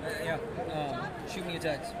 So, yeah. Yeah. Shoot me a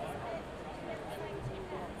text.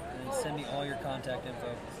 And send me all your contact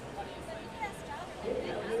info.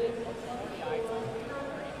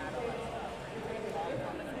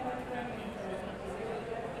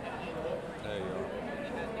 There you are.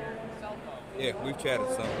 Yeah, we've chatted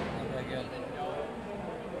some. Okay, good.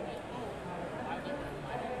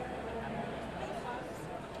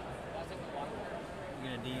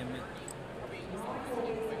 You're gonna DM me.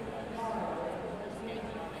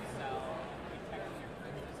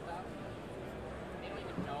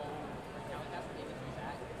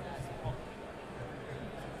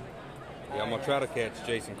 Yeah, I'm gonna try to catch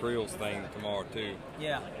Jason Creel's thing tomorrow too.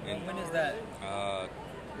 Yeah. And- When is that?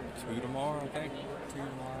 2 tomorrow, I think. 2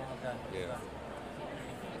 tomorrow. Okay. Yeah.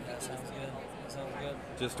 That sounds good. That sounds good.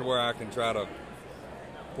 Just to where I can try to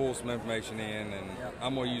pull some information in, and Yep.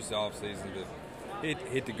 I'm gonna use the off season to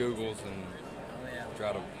hit the Googles and Oh yeah.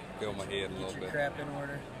 try to fill my head a Get little your bit. crap in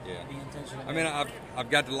order. Yeah. Be intentional. I mean, I've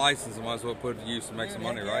got the license. I might as well put it to use to make some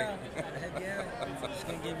money, right? Heck yeah. It's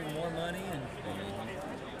gonna give you more money and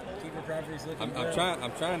keep your properties looking I'm good.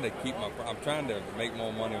 trying to make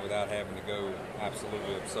more money without having to go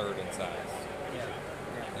absolutely absurd in size. Yeah.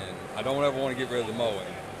 And I don't ever want to get rid of the mowing,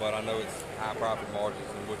 but I know it's high profit margins,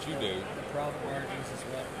 and what you do. Profit margins is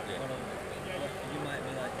what Yeah. what you might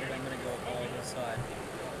be like, dude, I'm gonna go all this side.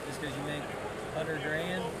 Just because you make 100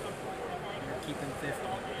 grand, you're keeping 50.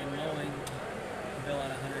 In mowing, you bill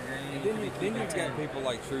out 100 grand. And you then, could be then keeping you've 10. got people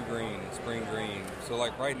like True Green and Spring Green. So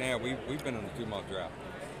like right now, we've been in a 2-month drought,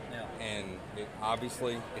 Yeah. and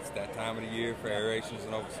obviously it's that time of the year for aerations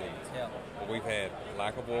and overseeds. Yeah. But we've had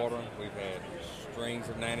lack of water. We've had strings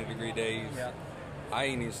of 90-degree days. Yeah. I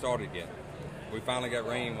ain't even started yet. We finally got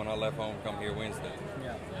rain when I left home to come here Wednesday.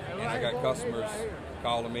 Yeah. And I got customers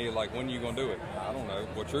calling me like, when are you going to do it? I don't know.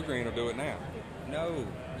 Well, True Green will do it now. No.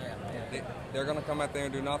 Yeah. Yeah. They're going to come out there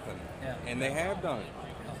and do nothing. Yeah. And they have done it.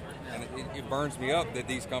 Yeah. And it burns me up that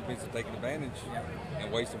these companies are taking advantage Yeah.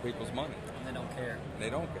 and wasting people's money. And they don't care. They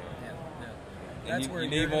don't care. Yeah. Yeah. And That's you, where you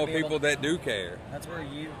you're need gonna more be able people to- that do care. That's where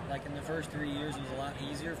you, like in the first 3 years, it was a lot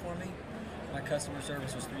easier for me. My customer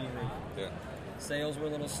service was through the roof. Yeah. Sales were a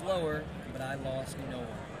little slower, but I lost no one.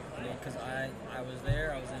 Because I was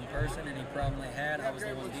there, I was in person, any problem they had, I was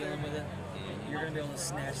the one dealing with it. You're going to be able to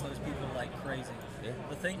snatch those people like crazy. Yeah.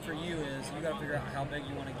 The thing for you is you got to figure out how big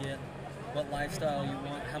you want to get, what lifestyle you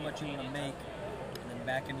want, how much you want to make, and then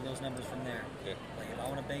back into those numbers from there. Yeah. Like if I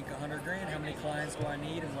want to bank 100 grand, how many clients do I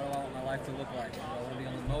need, and what do I want my life to look like? Do I want to be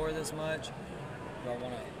on the mower this much? Do I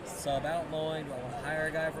want to sub out mowing? Do I want to hire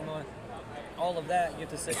a guy for mowing? All of that, you have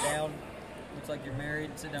to sit down. Looks like you're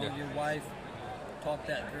married. Sit down with your wife, talk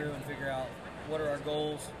that through, and figure out what are our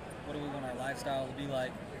goals, what do we want our lifestyle to be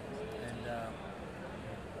like. And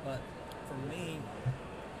but for me,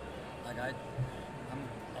 like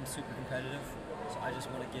I'm super competitive, so I just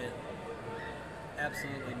want to get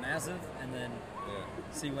absolutely massive, and then Yeah.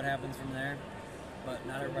 see what happens from there. But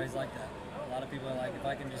not everybody's like that. A lot of people are like, if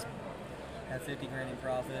I can just have 50 grand in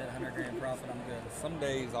profit, 100 grand in profit, I'm good. Some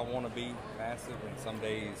days I want to be massive, and some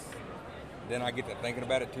days then I get to thinking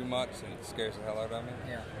about it too much, and it scares the hell out of me.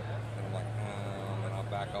 Yeah. And I'm like, and I'll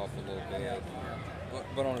back off a little bit. Yeah.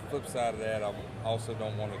 But on the flip side of that, I also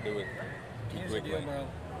don't want to do it too Here's the quickly. deal, bro.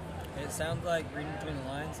 It sounds like, reading between the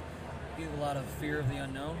lines, you have a lot of fear of the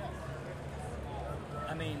unknown.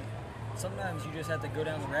 I mean, sometimes you just have to go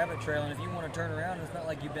down the rabbit trail, and if you want to turn around, it's not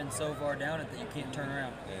like you've been so far down it that you can't turn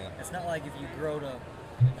around. Yeah. It's not like if you grow to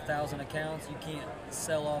 1,000 accounts, you can't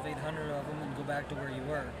sell off 800 of them and go back to where you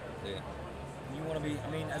were. Yeah. You want to be, I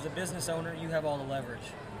mean, as a business owner, you have all the leverage.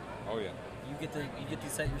 Oh yeah. You get to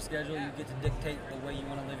set your schedule. You get to dictate the way you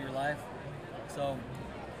want to live your life. So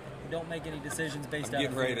don't make any decisions based I'm out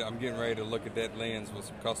of fear. I'm getting ready to look at that lens with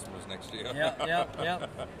some customers next year. Yep.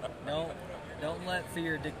 Don't let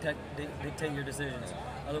fear dictate your decisions.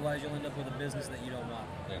 Otherwise, you'll end up with a business that you don't want.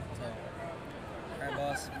 Yeah. So, all right,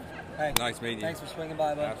 boss. Hey, Nice meeting you. Thanks for swinging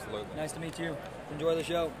by, bud. Absolutely. Nice to meet you. Enjoy the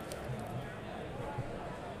show.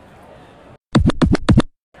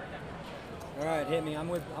 All right, hit me. I'm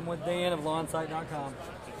with Dan of LawnSite.com.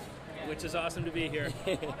 Which is awesome to be here.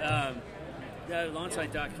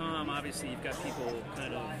 LawnSite.com, obviously you've got people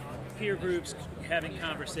kind of peer groups having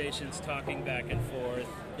conversations, talking back and forth,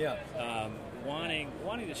 Yeah. wanting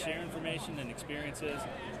to share information and experiences.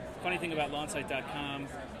 Funny thing about LawnSite.com,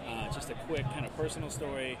 just a quick kind of personal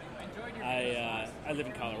story. I live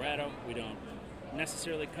in Colorado. We don't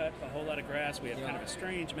necessarily cut a whole lot of grass. We have kind of a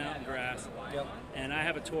strange mountain grass. Yep. And I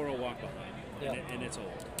have a Toro walk behind, Yep. and it's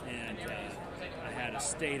old. And I had a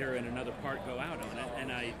stator and another part go out on it,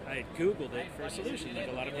 and I Googled it for a solution, like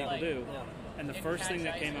a lot of people do. Yeah. And the first thing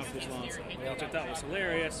that came up was LawnSite, which I thought was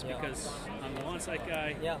hilarious because I'm the LawnSite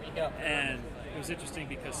guy. Yeah. And it was interesting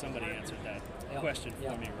because somebody answered that question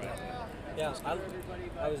for me right. Yeah,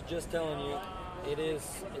 I was just telling you,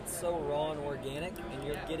 it's so raw and organic, and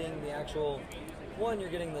you're getting the actual, one, you're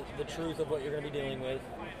getting the truth of what you're going to be dealing with,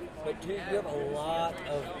 but two, you have a lot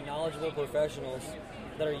of knowledgeable professionals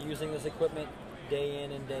that are using this equipment day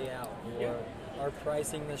in and day out, or are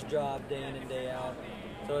pricing this job day in and day out.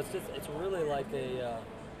 So it's really like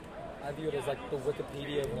I view it as like the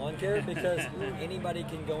Wikipedia of lawn care, because anybody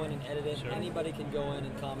can go in and edit it, anybody can go in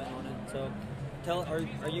and comment on it. So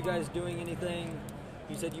are you guys doing anything?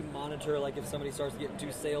 You said you monitor, like if somebody starts getting too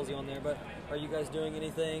salesy on there, but are you guys doing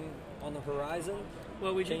anything on the horizon?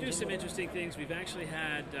 Well, we do Changing some it? interesting things. We've actually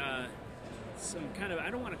had some kind of, I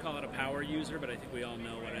don't want to call it a power user, but I think we all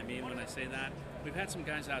know what I mean when I say that. We've had some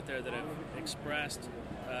guys out there that have expressed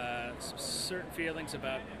certain feelings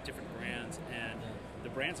about different brands, and the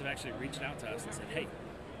brands have actually reached out to us and said, hey,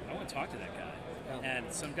 I want to talk to that guy.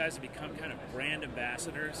 And some guys have become kind of brand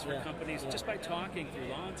ambassadors for companies just by talking through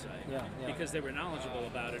LawnSite because they were knowledgeable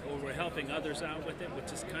about it, or were helping others out with it,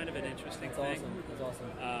 which is kind of an interesting thing. That's awesome.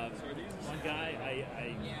 One guy,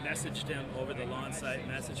 I messaged him over the LawnSite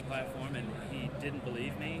message platform, and he didn't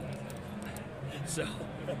believe me. So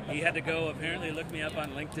he had to go apparently look me up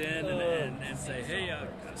on LinkedIn and say, hey,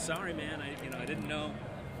 sorry, man, I didn't know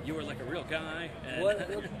you were like a real guy. And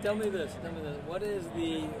Tell me this. What is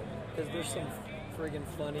because there's some friggin'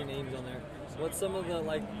 funny names on there. What's some of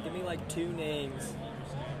the, give me like two names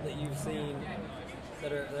that you've seen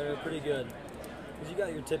that are pretty good. Because you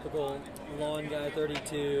got your typical lawn guy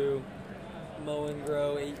 32, mow and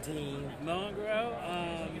grow 18. Mow and grow,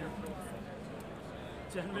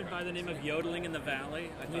 gentleman by the name of Yodeling in the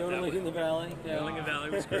Valley. Yodeling in the Valley. Yeah. Yodeling in the Valley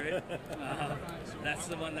was great. That's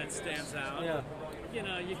the one that stands out.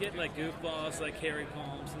 Yeah. You get like goofballs like Harry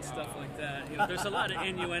Palms and stuff like that. There's a lot of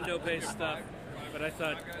innuendo-based stuff, but I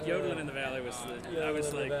thought Yodeling in the Valley was I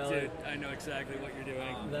was like, dude, I know exactly what you're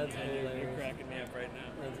doing. That's and hilarious. You're cracking me up right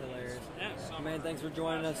now. That's hilarious. Yeah. Man, thanks for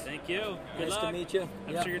joining us. Thank you. Good Nice luck. to meet you.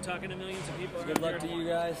 I'm Yep. sure you're talking to millions of people. Good luck around to here. you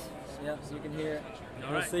guys. Yep, so you can hear it.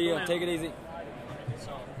 All We'll right, see you. cool, man. Take it easy.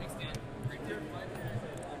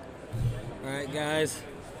 All right, guys.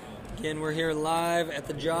 Again, we're here live at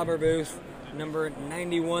the Jobber booth, number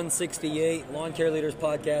 9168, Lawn Care Leaders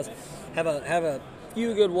Podcast. Have a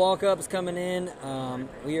few good walk-ups coming in.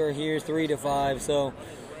 We are here 3 to 5, so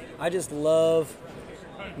I just love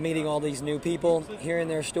meeting all these new people, hearing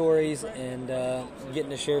their stories, and getting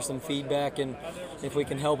to share some feedback. And if we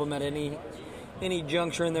can help them at any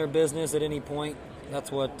juncture in their business at any point,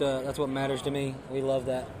 that's what matters to me. We love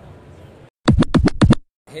that.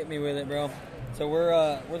 Hit me with it, bro. So we're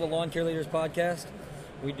the Lawn Care Leaders Podcast.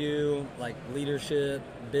 We do like leadership,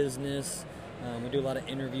 business. We do a lot of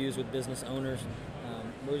interviews with business owners.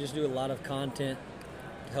 We just do a lot of content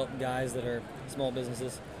to help guys that are small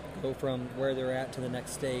businesses go from where they're at to the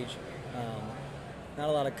next stage. Not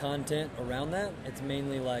a lot of content around that. It's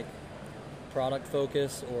mainly like product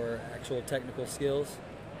focus or actual technical skills.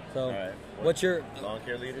 So, right. What's your Lawn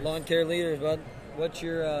Care Leaders? Lawn Care Leaders, bud? What's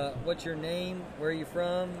your name? Where are you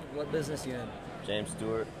from? What business you in? James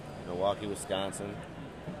Stewart, Milwaukee, Wisconsin,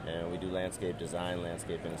 and we do landscape design,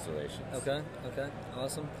 landscape installations. Okay,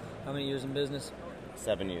 awesome. How many years in business?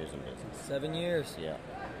 7 years in business. 7 years. Yeah.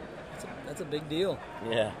 That's a big deal.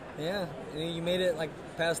 Yeah. Yeah, I mean, you made it like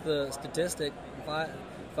past the statistic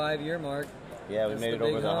 5-year mark. Yeah, we That's made it big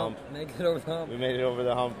over the hump. Make it over the hump. We made it over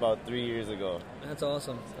the hump about 3 years ago. That's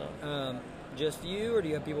awesome. So. just you, or do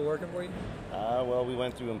you have people working for you? Well, we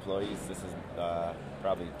went through employees. This is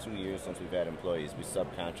probably 2 years since we've had employees. We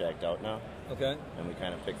subcontract out now. Okay. And we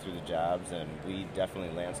kind of pick through the jobs, and we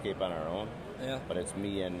definitely landscape on our own. Yeah. But it's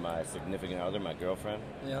me and my significant other, my girlfriend.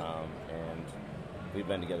 Yeah. And we've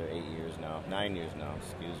been together 9 years now,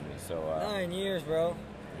 excuse me. So 9 years, bro.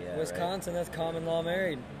 Yeah, Wisconsin, that's common law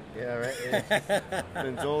married. Yeah, right. I've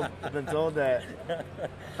been told that. I've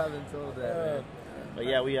been told that. Man. But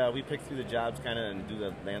yeah, we pick through the jobs kind of and do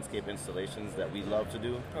the landscape installations that we love to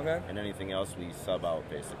do. Okay. And anything else we sub out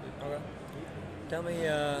basically. Okay. Tell me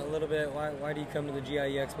a little bit, why do you come to the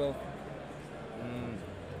GIE Expo?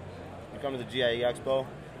 You come to the GIE Expo,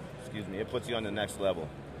 excuse me, it puts you on the next level.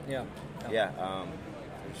 Yeah. Yeah.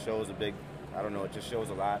 It shows it just shows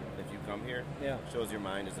a lot if you come here. Yeah. It shows your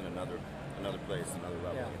mind is in another place, another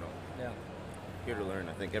level, Yeah. you know. Yeah. Here to learn.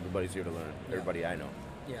 I think everybody's here to learn. Yeah. Everybody I know.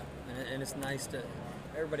 Yeah, and it's nice to.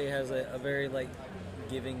 Everybody has a very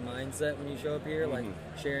giving mindset when you show up here, like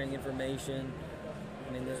sharing information.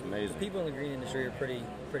 I mean, the people in the green industry are pretty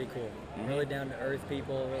cool. Really down to earth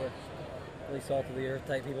people, really salt of the earth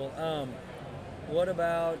type people. What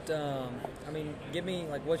about? Give me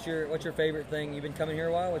what's your favorite thing? You've been coming here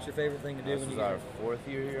a while. What's your favorite thing to do? This is our 4th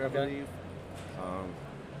year here, I believe.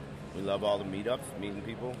 We love all the meetups, meeting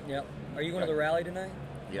people. Yep. Are you going to the rally tonight?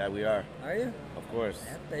 Yeah, we are. Are you? Of course.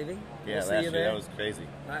 Yeah, baby. Yeah, we'll see last you year there. that was crazy.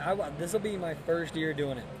 This will be my first year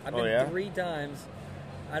doing it. I've been 3 times.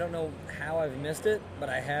 I don't know how I've missed it, but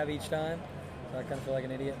I have each time. So I kind of feel like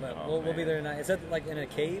an idiot, but we'll be there tonight. Is that in a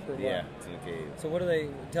cave or what? Yeah, it's in a cave. So what do they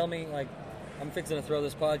tell me? I'm fixing to throw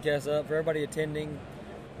this podcast up for everybody attending.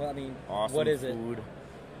 Well, awesome what is food. it?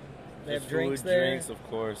 They have Just drinks food, there. Drinks, of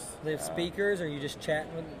course. They have speakers, or are you just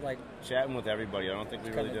chatting with chatting with everybody. I don't think we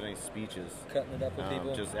really did any speeches. Cutting it up with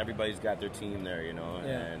people. Just everybody's got their team there, you know.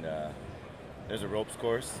 Yeah. And there's a ropes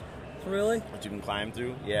course. Really? That you can climb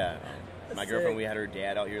through. Yeah. My girlfriend, we had her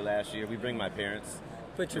dad out here last year. We bring my parents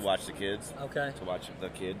to watch the kids. Okay. To watch the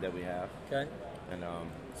kid that we have. Okay. And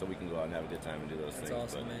so we can go out and have a good time and do those things.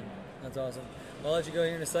 That's awesome, man. That's awesome. I'll let you go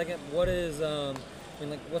here in a second. What is,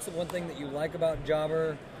 what's the one thing that you like about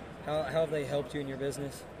Jobber? How have they helped you in your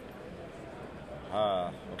business?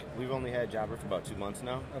 We've only had Jobber for about 2 months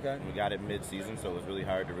now. Okay. And we got it mid-season, so it was really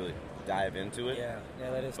hard to really dive into it. Yeah,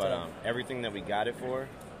 that is tough. But everything that we got it for,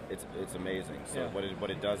 it's amazing. So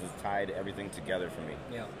what it does is tied everything together for me.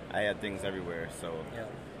 Yeah. I had things everywhere. So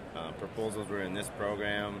proposals were in this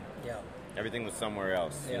program. Yeah. Everything was somewhere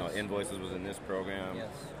else. Yes. You know, invoices was in this program.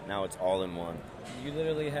 Yes. Now it's all in one. You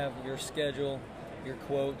literally have your schedule, your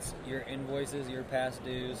quotes, your invoices, your past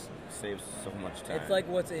dues. Saves so much time. It's like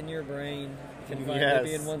what's in your brain can finally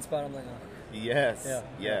be in one spot. I'm like, oh. Yes. Yeah.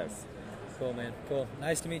 Yes. Cool, man. Cool.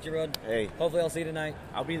 Nice to meet you, Rod. Hey. Hopefully I'll see you tonight.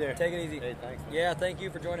 I'll be there. Take it easy. Hey, thanks. Man. Yeah, thank you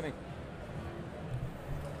for joining me.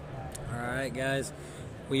 All right, guys.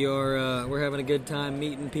 We're having a good time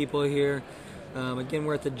meeting people here. Again,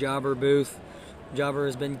 we're at the Jobber booth. Jobber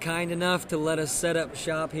has been kind enough to let us set up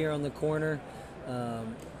shop here on the corner.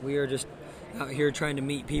 We are just out here trying to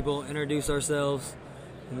meet people, introduce ourselves,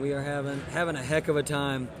 and we are having a heck of a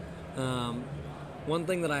time. One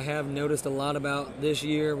thing that I have noticed a lot about this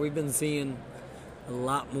year, we've been seeing a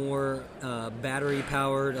lot more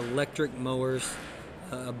battery-powered electric mowers,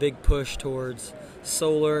 a big push towards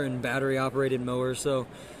solar and battery-operated mowers. So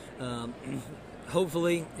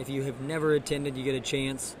hopefully, if you have never attended, you get a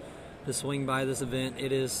chance to swing by this event.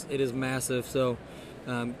 It is massive, so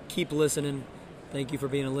keep listening. Thank you for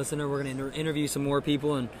being a listener. We're going to interview some more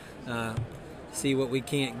people and see what we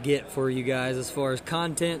can't get for you guys as far as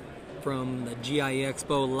content from the GIE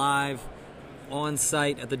Expo live on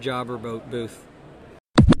site at the Jobber booth.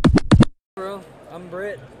 Bro, I'm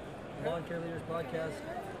Britt. Lawn Care Leaders Podcast.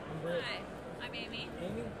 I'm Britt. Hi, I'm Amy.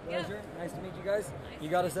 Amy, pleasure. Nice to meet you guys. You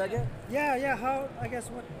got a second? Yeah. How? I guess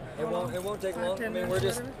what? It won't take long. I mean,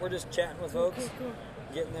 we're just chatting with folks, Cool.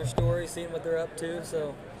 getting their stories, seeing what they're up to.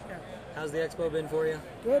 So, how's the expo been for you?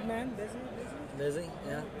 Good, man. Busy.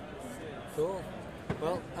 Yeah. Cool.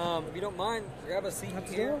 Well, if you don't mind, grab a seat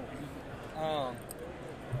here. Oh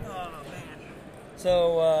man.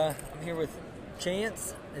 So I'm here with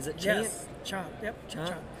Chance. Is it Chance? Yes. Chomp. Yep.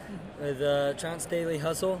 Chomp. With Chance Daily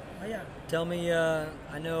Hustle. Oh yeah. Tell me,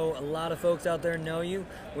 I know a lot of folks out there know you.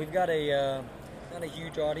 We've got a not a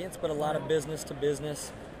huge audience, but a lot of business to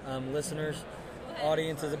business listeners.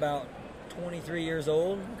 Audience is about 23 years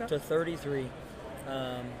old to 33.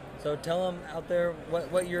 So tell them out there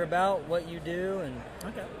what you're about, what you do, and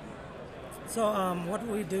okay. So what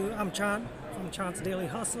we do, I'm Chant from Chant's Daily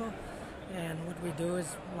Hustle, and what we do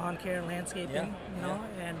is lawn care, landscaping,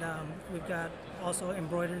 and we've got also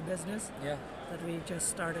embroidery business that we just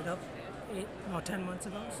started up, 10 months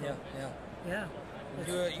ago. So, Yeah. yeah.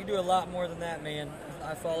 You do a lot more than that, man.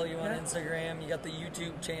 I follow you on Yeah. Instagram. You got the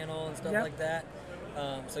YouTube channel and stuff Yep. like that.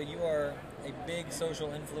 So you are a big social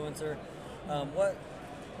influencer. What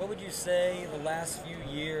would you say the last few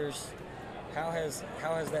years? How has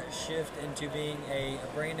that shift into being a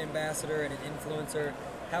brand ambassador and an influencer?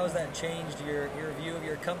 How has that changed your view of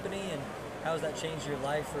your company, and how has that changed your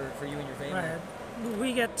life for you and your family? Right.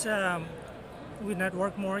 We get we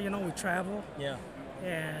network more. We travel. Yeah.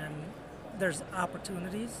 And there's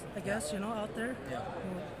opportunities, I guess, out there. Yeah.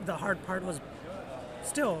 The hard part is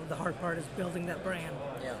building that brand.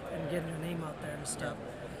 Yeah. And getting your name out there and stuff.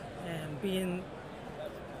 And being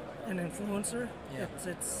an influencer, Yeah.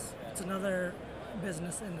 it's another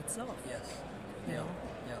business in itself. Yes. You know?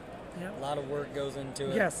 Yeah. Yeah. A lot of work goes into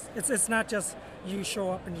it. Yes. It's not just you show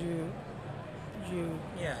up and you do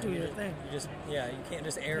your thing. You can't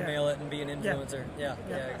just airmail it and be an influencer. Yeah,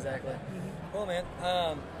 exactly. Cool, man.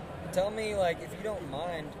 Tell me, if you don't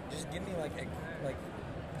mind, just give me a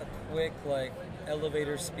quick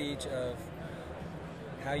elevator speech of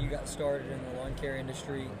how you got started in the lawn care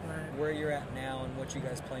industry, Right. where you're at now, and what you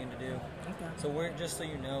guys plan to do. Okay. So just so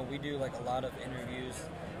you know, we do a lot of interviews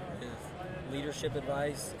with leadership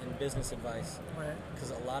advice and business advice. Right.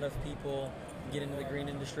 Because a lot of people get into the green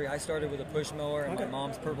industry. I started with a push mower and my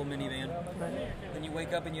mom's purple minivan. Right. Then you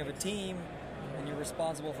wake up and you have a team, and you're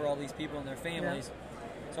responsible for all these people and their families.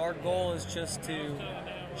 So our goal is just to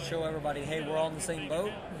show everybody, hey, we're all in the same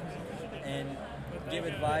boat, and give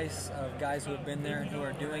advice of guys who have been there and who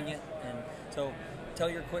are doing it. And so tell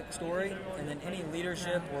your quick story, and then any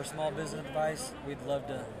leadership or small business advice, we'd love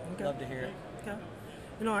to hear it. Okay.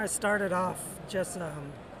 I started off just,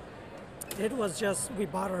 it was just, we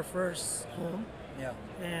bought our first home. Yeah.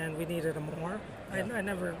 And we needed a mower. Yeah. I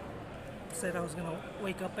never said I was going to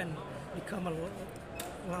wake up and become a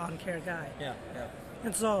lawn care guy. Yeah.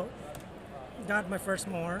 And so, got my first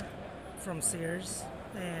mower from Sears,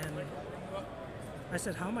 and I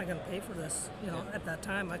said, how am I going to pay for this? At that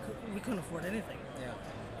time, we couldn't afford anything.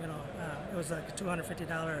 Yeah. It was like a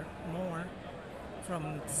 $250 mower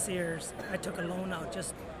from Sears. I took a loan out,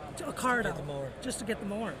 just a card out, just to get the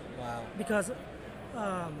mower. Wow. Because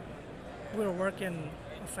we were working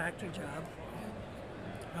a factory job,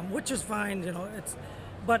 which is fine,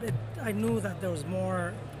 I knew that there was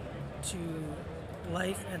more to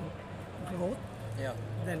life and growth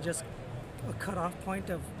than just a cutoff point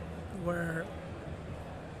of where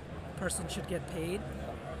a person should get paid.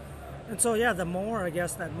 And so the mower, I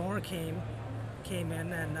guess that mower came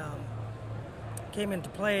in and came into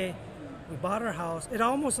play. We bought our house. It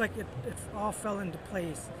almost it all fell into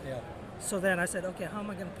place. Yeah. So then I said, okay, how am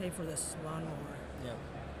I going to pay for this lawnmower? Yeah.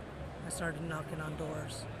 I started knocking on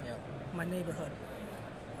doors. Yeah. My neighborhood.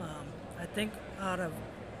 I think out of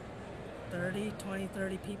 30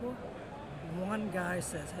 people, one guy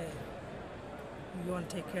says, hey, you want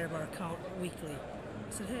to take care of our account weekly?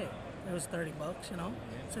 I said, hey, it was $30, I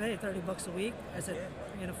said, hey, $30 a week. I said,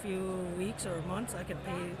 in a few weeks or months, I can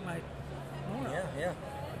pay my mower. Yeah.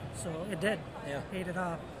 So it did. Yeah. Paid it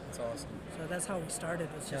off. That's awesome. So that's how we started,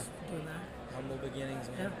 was just doing that. Humble beginnings,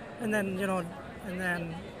 man. Yeah. And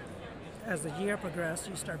then as the year progressed,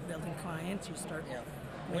 you start building clients, you start... Yeah.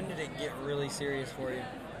 When did it get really serious for you?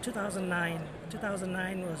 2009.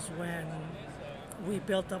 2009 was when we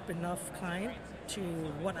built up enough client to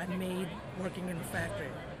what I made working in the factory.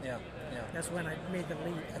 Yeah. That's when I made the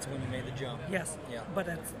leap. That's when you made the jump. Yes. Yeah. But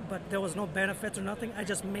there was no benefits or nothing. I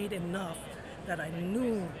just made enough that I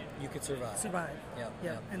knew you could survive.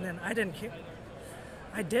 Yeah. And then I didn't care.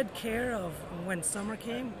 I did care of when summer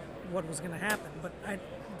came, what was going to happen, but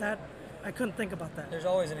I couldn't think about that. There's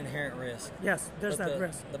always an inherent risk. Yes, there's that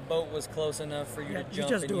risk. The boat was close enough for you to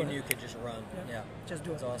jump, and you knew you could just run. Yeah. Just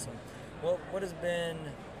do it. That's awesome. Well, what has been,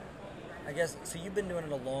 I guess, so you've been doing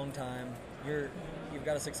it a long time. You've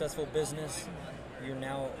got a successful business. You're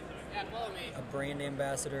now a brand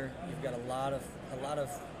ambassador. You've got a lot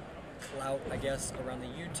of clout, I guess, around the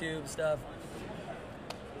YouTube stuff.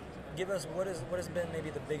 Give us what has been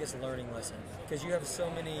maybe the biggest learning lesson, because you have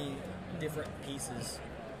so many different pieces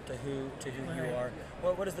to who you are.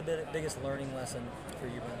 What is the biggest learning lesson for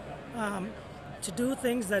you, Ben? To do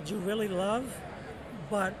things that you really love,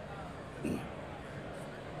 but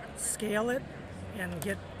scale it and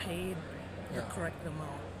get paid the correct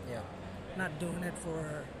amount. Yeah. Not doing it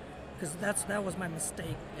for, because that was my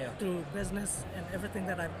mistake through business and everything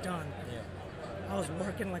that I've done. Yeah. I was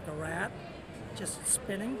working like a rat, just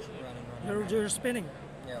spinning. Running. You're spinning.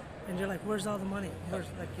 Yeah. And you're like, where's all the money? Where's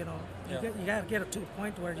you got to get it to a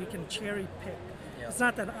point where you can cherry pick. Yeah. It's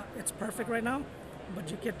not that it's perfect right now, but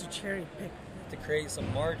you get to cherry pick to create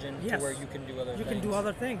some margin to Yes. where you can do other You things. can do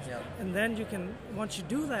other things. Yeah. And then you can, once you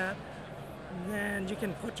do that, then you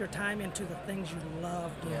can put your time into the things you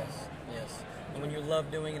love doing. Yes. And when you love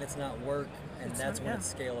doing it, it's not work, and It's that's not- when yeah.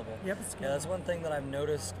 it's scalable. Yep, it's Yeah, that's one thing that I've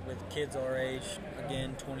noticed with kids our age,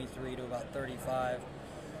 again, 23 to about 35,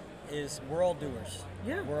 is we're all doers.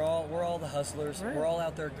 Yeah. We're all the hustlers. Right. We're all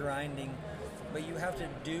out there grinding, but you have to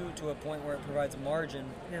do to a point where it provides margin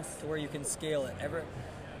Yes. to where you can scale it.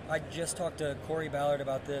 I just talked to Corey Ballard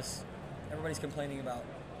about this. Everybody's complaining about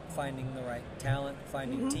finding the right talent,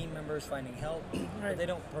 finding team members, finding help, but Right. they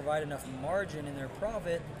don't provide enough margin in their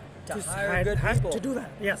profit to Just hire good people to do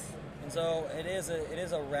that. Yes. And so it is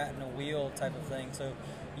a rat in a wheel type of thing. So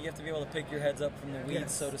you have to be able to pick your heads up from the weeds,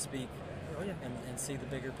 Yes. so to speak, Oh, yeah. and see the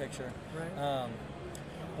bigger picture. Right.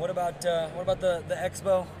 What about the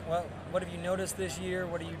expo? What have you noticed this year?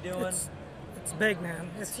 What are you doing? It's big,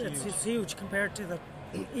 man. It's huge compared to the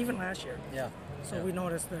even last year. Yeah. So yeah. we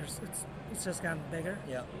noticed it's just gotten bigger.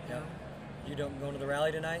 Yeah. Yeah. You don't go to the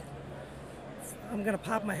rally tonight? I'm gonna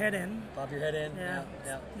pop my head in. Pop your head in. Yeah.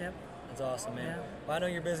 Yeah. Yep. That's awesome, man. Yeah. Well, I know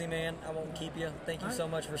you're busy, man. I won't keep you. Thank you so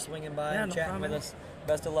much for swinging by Yeah, and no chatting problem. with us.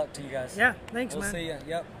 Best of luck to you guys. Yeah. Thanks, We'll man. see you.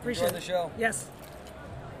 Yep. Appreciate Enjoy the show. Yes.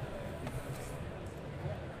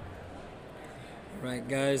 Right,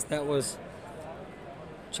 guys, that was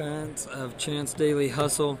Chance of Chance Daily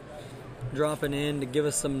Hustle dropping in to give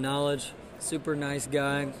us some knowledge. Super nice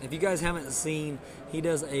guy. If you guys haven't seen, he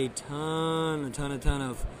does a ton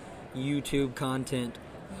of YouTube content.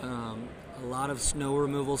 A lot of snow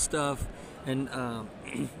removal stuff. And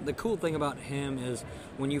the cool thing about him is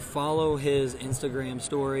when you follow his Instagram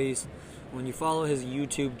stories, when you follow his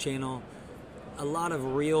YouTube channel, a lot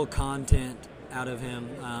of real content out of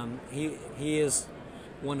him. He is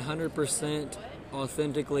 100%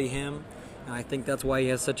 authentically him, and I think that's why he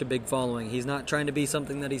has such a big following. He's not trying to be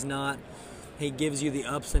something that he's not. He gives you the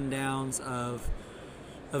ups and downs of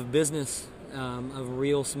business, of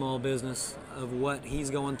real small business, of what he's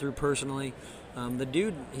going through personally. The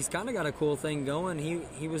dude, he's kind of got a cool thing going.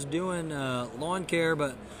 He was doing lawn care,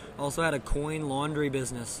 but also had a coin laundry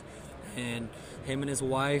business. And him and his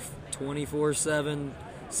wife, 24/7,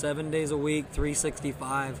 7 days a week,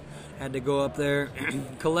 365, had to go up there,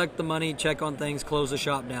 collect the money, check on things, close the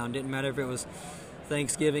shop down. Didn't matter if it was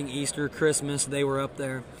Thanksgiving, Easter, Christmas, they were up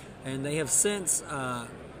there. And they have since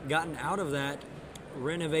gotten out of that,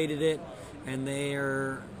 renovated it, and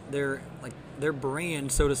their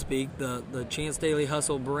brand, so to speak, the Chance Daily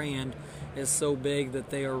Hustle brand is so big that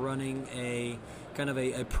they are running a kind of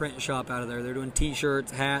a print shop out of there. They're doing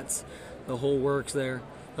t-shirts, hats, the whole works there.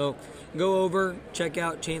 So go over, check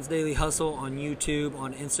out Chance Daily Hustle on YouTube,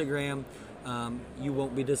 on Instagram. You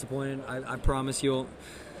won't be disappointed. I promise you'll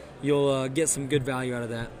get some good value out of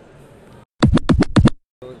that.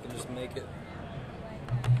 We can just make it.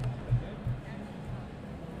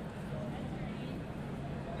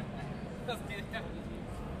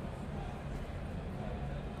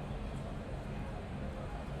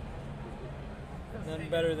 Nothing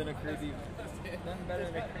better than a creepy. Nothing better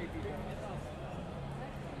than a creepy.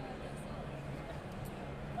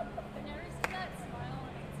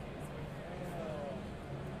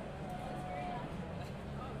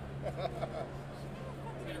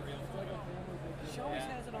 She always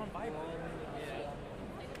has it on vibrate.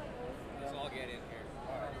 So I'll get in here.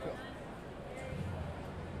 Cool.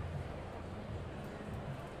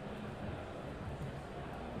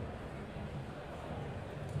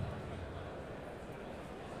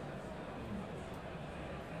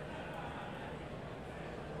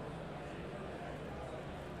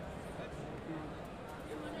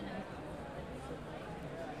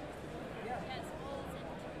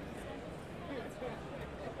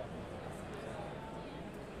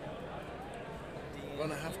 I'm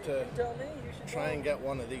gonna have to try and get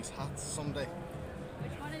one of these hats someday.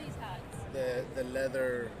 Which one of these hats? The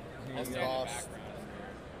leather embossed.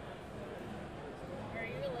 Are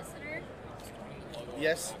you a listener?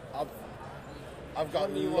 Yes, I've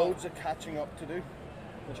got loads of catching up to do.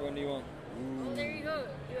 Which one do you want? Well, there you go.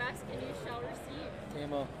 You ask and you shall receive.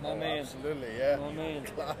 Tamo, my man. Absolutely, yeah. My man.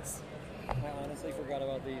 Class. I honestly forgot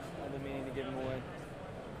about these. I've been meaning to give them away.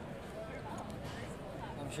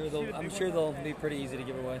 I'm sure they'll be pretty easy to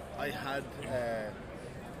give away. I had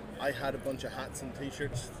a bunch of hats and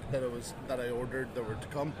t-shirts that I ordered that were to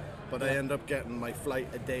come, but I ended up getting my flight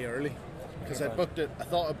a day early because I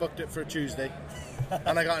thought I booked it for Tuesday,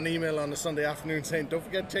 and I got an email on a Sunday afternoon saying, "Don't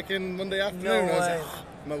forget to check in Monday afternoon." No I was way. like,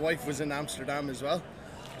 my wife was in Amsterdam as well,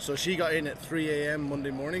 so she got in at 3 a.m.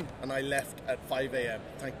 Monday morning, and I left at 5 a.m.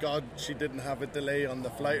 Thank God she didn't have a delay on the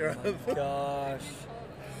flight or anything. Gosh.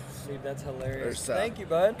 Dude, that's hilarious. There's that. Thank you,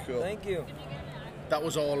 bud. Cool. Thank you. If you get that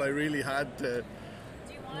was all I really had to.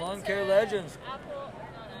 Do you want Lawn care legends. Apple, not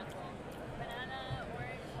apple. Banana,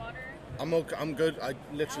 orange, water. I'm okay, I'm good. I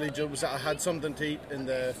literally just I had something to eat in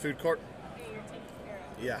the food court. Okay, you're taken care of.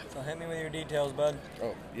 Yeah. So hit me with your details, bud.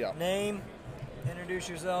 Oh, yeah. Name, introduce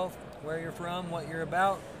yourself, where you're from, what you're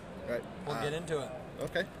about. Right. We'll get into it.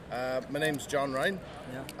 Okay. My name's John Ryan.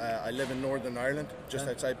 Yeah. I live in Northern Ireland, just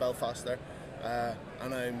outside Belfast there.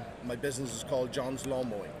 And my business is called John's Lawn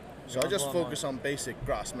Mowing. So I John's just Lawn focus on basic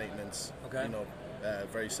grass maintenance. Okay. You know,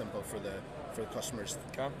 very simple for the customers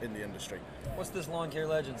in the industry. What's this Lawn Care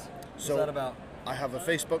Legends? What's So that about? I have a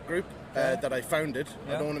Facebook group that I founded.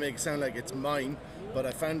 I don't want to make it sound like it's mine, but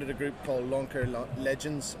I founded a group called Lawn Care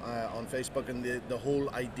Legends on Facebook, and the whole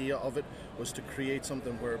idea of it was to create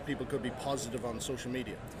something where people could be positive on social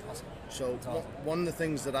media. Awesome. So one of the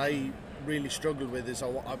things that I really struggled with is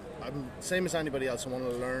I'm same as anybody else. I want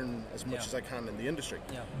to learn as much as I can in the industry.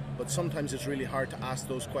 Yeah. But sometimes it's really hard to ask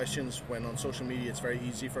those questions when on social media it's very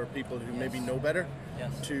easy for people who maybe know better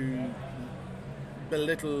to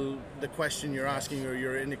belittle the question you're asking or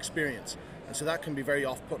your inexperience. And so that can be very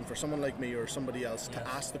off-putting for someone like me or somebody else to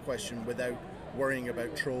ask the question without worrying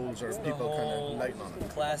about trolls or people kind of lighting on it.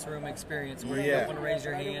 Classroom experience where you don't want to raise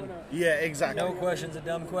your hand. Yeah, exactly. No question's a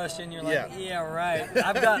dumb question. You're like, yeah right.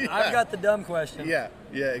 I've got the dumb question. Yeah,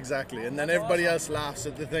 exactly. And then everybody else laughs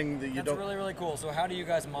at the thing that you That's don't. really, really cool. So how do you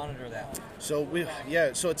guys monitor that? So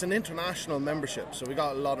so it's an international membership. So we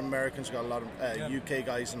got a lot of Americans, we got a lot of UK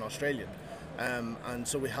guys and Australian. And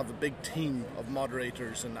so we have a big team of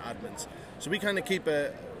moderators and admins. So we kind of keep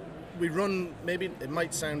we run, maybe it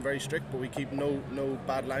might sound very strict, but we keep no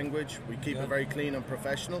bad language. We keep it very clean and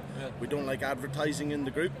professional. We don't like advertising in the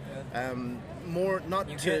group. You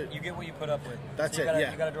get what you put up with. That's so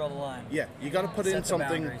it. You got to draw the line. Yeah, you got to put Set in the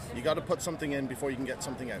something. boundaries. You got to put something in before you can get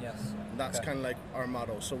something out. Yes. That's Okay. kind of like our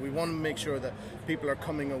motto. So we want to make sure that people are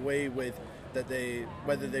coming away with that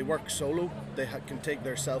whether they work solo, they can take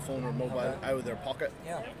their cell phone or mobile out of their pocket,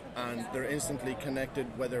 and they're instantly connected.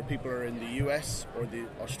 Whether people are in the US or the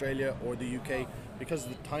Australia or the UK, because of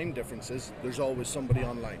the time differences, there's always somebody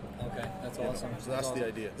online. Okay, that's awesome. So that's the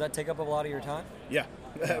idea. Does that take up a lot of your time? Yeah,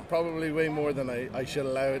 probably way more than I should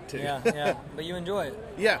allow it to. Yeah, but you enjoy it.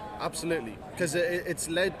 Yeah, absolutely, because it's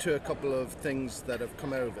led to a couple of things that have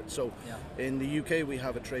come out of it. So in the UK we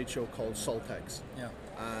have a trade show called Saltex. Yeah.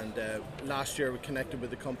 And last year we connected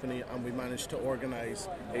with the company and we managed to organise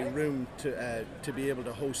a room to be able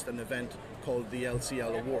to host an event called the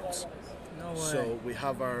LCL Awards. No way. So we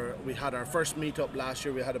had our first meetup last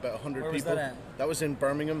year. We had about 100 Where was people. that at? That was in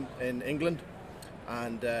Birmingham, in England,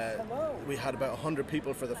 and we had about 100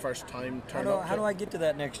 people for the first time. How do I get to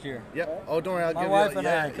that next year? Yeah. Oh, don't worry. I'll My give wife you. and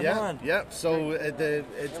I. Come on. Yeah. So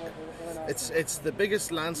it's the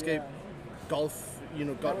biggest landscape golf.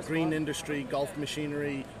 Got green industry, golf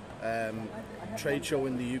machinery trade show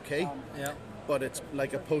in the UK. Yeah. But it's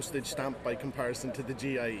like a postage stamp by comparison to the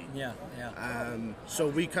GIE. Yeah. So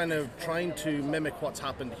we kind of trying to mimic what's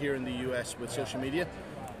happened here in the US with social media.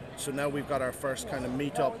 So now we've got our first kind of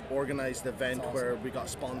meetup, organized event where we got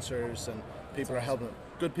sponsors and people are helping.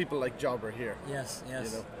 Good people like Jobber here. Yes.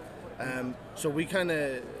 So we kind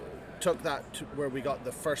of took that to where we got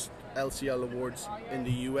the first LCL awards in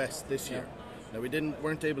the US this year. Now we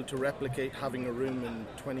weren't able to replicate having a room in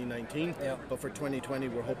 2019, but for 2020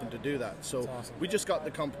 we're hoping to do that. So awesome. we just got the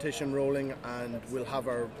competition rolling, and we'll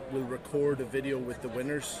record a video with the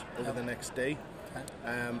winners over the next day,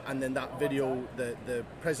 and then that video, the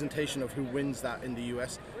presentation of who wins that in the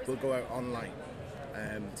US, will go out online.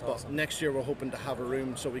 But next year we're hoping to have a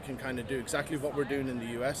room so we can kind of do exactly what we're doing in the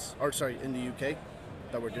in the UK,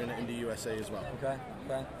 that we're doing it in the USA as well. Okay.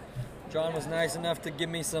 John was nice enough to give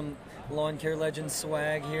me some Lawn Care Legends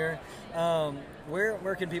swag here.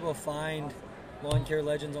 Where can people find Lawn Care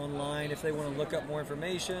Legends online if they want to look up more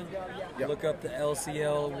information? Look up the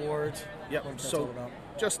LCL Awards. Yeah. So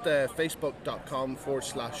just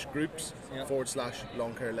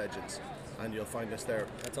facebook.com/groups/Lawn Care Legends, and you'll find us there.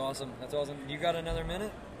 That's awesome. You got another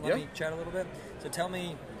minute? Let me chat a little bit. So tell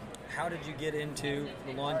me, how did you get into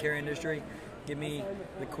the lawn care industry? Give me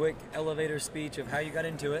the quick elevator speech of how you got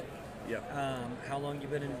into it. How long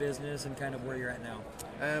you've been in business and kind of where you're at now.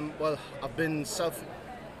 Well, I've been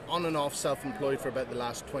on and off self-employed for about the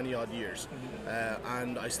last 20 odd years,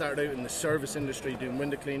 and I started out in the service industry doing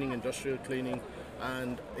window cleaning, industrial cleaning,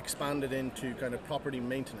 and expanded into kind of property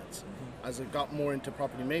maintenance. As I got more into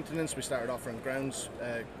property maintenance, we started offering grounds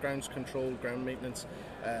control, ground maintenance,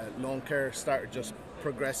 lawn care, started just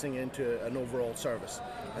progressing into an overall service.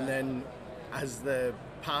 And then as the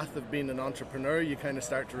path of being an entrepreneur, you kind of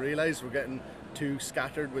start to realize we're getting too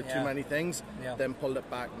scattered with too many things, Yeah. then pulled it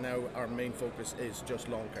back. Now our main focus is just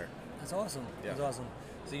lawn care. That's awesome. Yeah. That's awesome.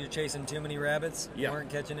 So you're chasing too many rabbits? You Yeah. weren't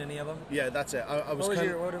catching any of them? Yeah, that's it. I was what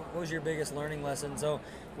kind was your biggest learning lesson? So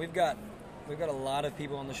we've got a lot of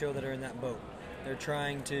people on the show that are in that boat. They're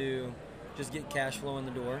trying to just get cash flow in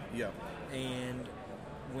the door. Yeah. And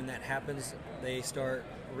when that happens, they start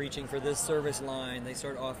reaching for this service line. They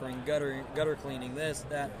start offering gutter cleaning, this,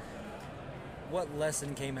 that. What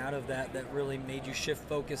lesson came out of that really made you shift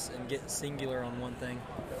focus and get singular on one thing?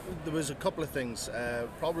 There was a couple of things.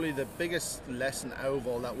 Probably the biggest lesson out of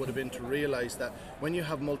all that would have been to realize that when you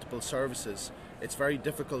have multiple services, it's very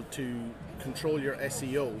difficult to control your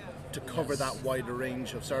SEO to cover that wider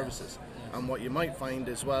range of services. And what you might find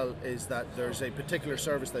as well is that there's a particular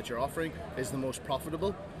service that you're offering is the most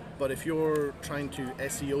profitable. But if you're trying to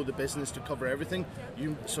SEO the business to cover everything,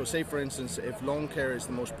 so say for instance, if lawn care is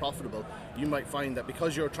the most profitable, you might find that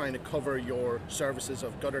because you're trying to cover your services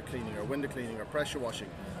of gutter cleaning or window cleaning or pressure washing,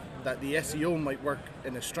 that the SEO might work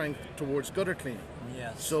in a strength towards gutter cleaning.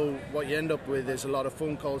 Yes. So what you end up with is a lot of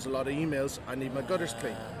phone calls, a lot of emails, I need my gutters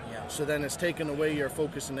cleaned. So then it's taken away your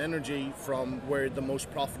focus and energy from where the most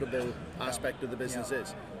profitable aspect of the business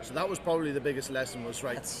is. So that was probably the biggest lesson was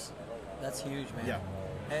right. That's huge, man. Yeah.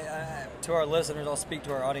 Hey, to our listeners, I'll speak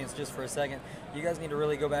to our audience just for a second. You guys need to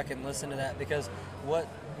really go back and listen to that because what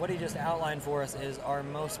he just outlined for us is our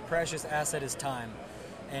most precious asset is time.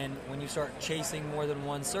 And when you start chasing more than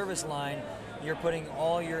one service line, you're putting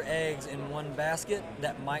all your eggs in one basket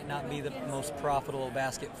that might not be the most profitable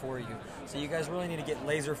basket for you. So you guys really need to get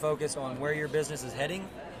laser focused on where your business is heading,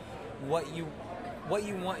 what you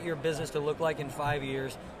want your business to look like in 5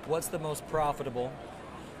 years, what's the most profitable,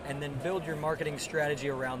 and then build your marketing strategy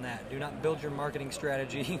around that. Do not build your marketing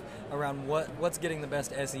strategy around what's getting the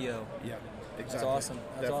best SEO. Yeah, exactly. That's awesome.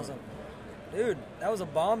 That's Definitely. awesome. Dude, that was a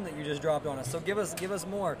bomb that you just dropped on us. So give us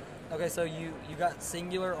more. Okay, so you got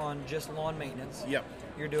singular on just lawn maintenance. Yep.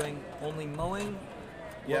 You're doing only mowing.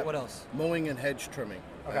 Yeah. What else? Mowing and hedge trimming.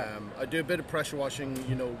 Okay. I do a bit of pressure washing,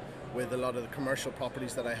 with a lot of the commercial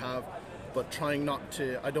properties that I have, but trying not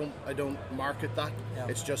to. I don't market that. Yeah.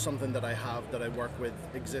 It's just something that I have that I work with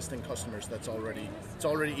existing customers. It's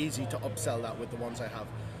already easy to upsell that with the ones I have.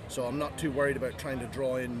 So I'm not too worried about trying to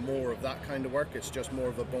draw in more of that kind of work. It's just more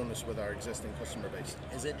of a bonus with our existing customer base.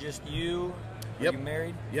 Is it just you? Are Yep. you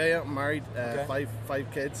married? Yeah, I'm married. Okay.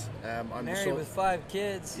 Five kids. I'm Married the sole, with 5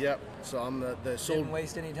 kids. Yep. So I'm the sole. Didn't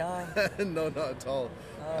waste any time. No, not at all.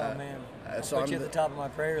 Oh man. So Put I'm you at the top of my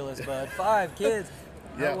prayer list, bud. 5 kids.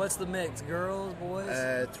 Yeah. What's the mix? Girls,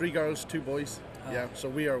 boys? 3 girls, 2 boys. Yeah. So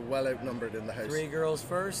we are well outnumbered in the house. 3 girls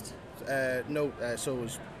first? No. So it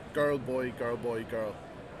was girl, boy, girl, boy, girl.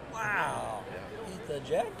 Wow. Hit the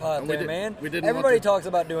jackpot And there, man. we didn't Everybody want to- talks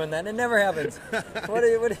about doing that, and it never happens. What do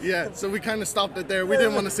you Yeah. So we kind of stopped it there. We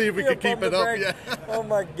didn't want to see if we could keep it up. Yeah. Oh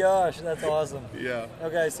my gosh, that's awesome. Yeah.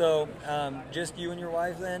 Okay, so just you and your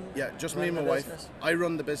wife then? Yeah, just run me and my the wife. business? I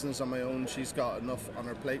run the business on my own. She's got enough on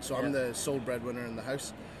her plate, so I'm Yeah. the sole breadwinner in the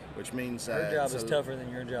house, which means Her job it's is a- tougher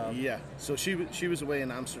than your job. Yeah. So she was away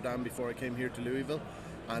in Amsterdam before I came here to Louisville.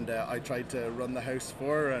 And I tried to run the house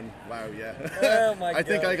for her, and wow, yeah. Oh my I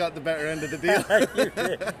think God. I got the better end of the deal.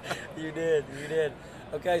 You did.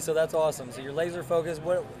 Okay, so that's awesome. So you're laser focused.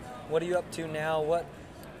 What are you up to now? What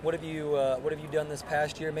have you done this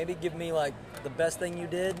past year? Maybe give me like the best thing you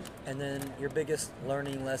did, and then your biggest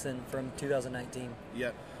learning lesson from 2019.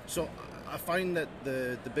 Yeah. So I find that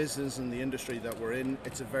the business and the industry that we're in,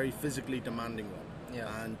 it's a very physically demanding one.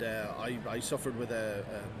 Yeah. And I suffered with a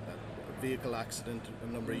vehicle accident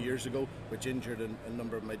a number of years ago, which injured a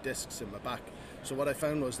number of my discs in my back. So what I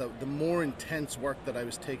found was that the more intense work that I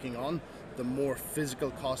was taking on, the more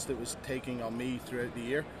physical cost it was taking on me throughout the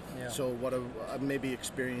year. Yeah. So what I maybe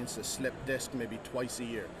experienced a slip disc maybe twice a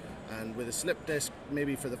year. And with a slip disc,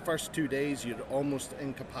 maybe for the first 2 days, you're almost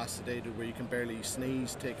incapacitated where you can barely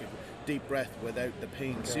sneeze, take a deep breath without the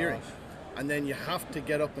pain searing. And then you have to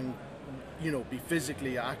get up and be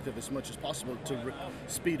physically active as much as possible to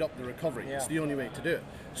speed up the recovery. Yeah. It's the only way to do it.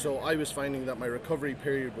 So I was finding that my recovery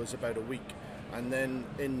period was about a week. And then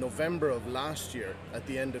in November of last year, at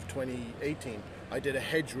the end of 2018, I did a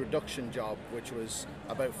hedge reduction job, which was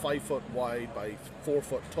about 5 foot wide by 4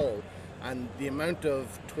 foot tall. And the amount of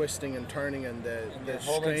twisting and turning and the you're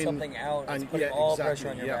holding strain something out, it's and putting yeah, all exactly, pressure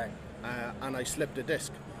on your yeah. back. And I slipped a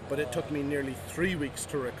disc, but it took me nearly 3 weeks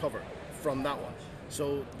to recover from that one.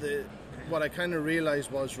 So what I kind of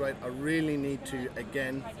realized was, right, I really need to,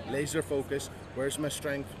 again, laser focus. Where's my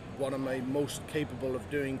strength? What am I most capable of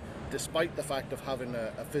doing, despite the fact of having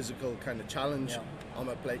a physical kind of challenge on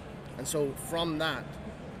my plate? And so from that,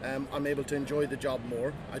 I'm able to enjoy the job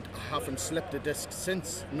more. I haven't slipped a disc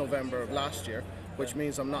since November of last year, which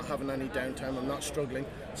means I'm not having any downtime. I'm not struggling.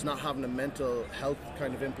 It's not having a mental health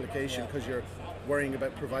kind of implication because you're worrying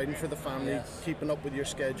about providing for the family, keeping up with your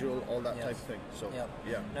schedule, all that type of thing. So,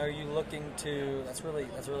 Now, are you looking to? That's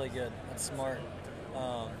really good. That's smart.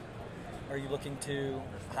 Are you looking to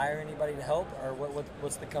hire anybody to help, or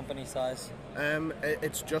what's the company size?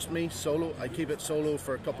 It's just me, solo. I keep it solo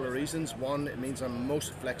for a couple of reasons. One, it means I'm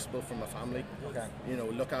most flexible for my family. Okay. You know,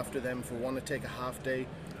 look after them. If we want to take a half day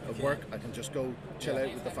of work, I can just go chill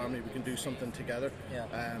out with the family. We can do something together.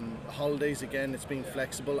 Holidays, again, it's being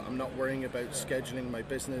flexible. I'm not worrying about scheduling my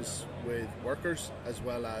business with workers as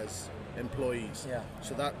well as employees.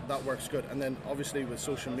 So that works good. And then obviously with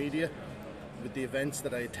social media, with the events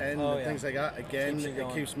that I attend and things like that, again,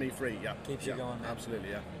 it keeps me free. Keeps you going, man. Absolutely,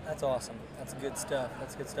 That's awesome. That's good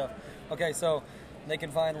stuff. Okay, so they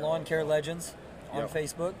can find Lawn Care Legends on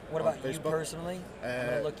Facebook. What about you personally? I'm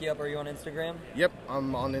going to look you up. Are you on Instagram? Yep,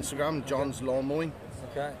 I'm on Instagram, John's Lawn Mowing.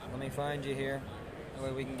 Okay, let me find you here. That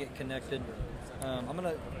way we can get connected.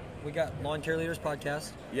 We got Lawn Care Leaders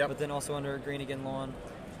Podcast, but then also under Green Again Lawn.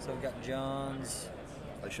 So we've got John's.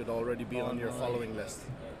 I should already be on your following list.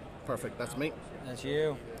 Perfect, that's me. That's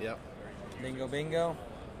you. Yep. Bingo, bingo.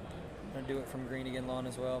 I'm going to do it from Green Again Lawn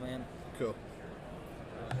as well, man. Cool.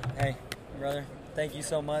 Hey, brother, thank you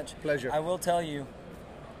so much. Pleasure. I will tell you,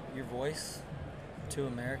 your voice to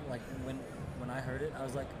America, like when I heard it, I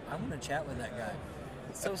was like, I'm going to chat with that guy.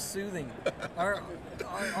 It's so soothing.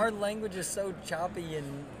 Our language is so choppy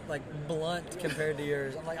and like blunt compared to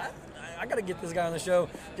yours. I'm like, I got to get this guy on the show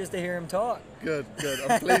just to hear him talk. Good.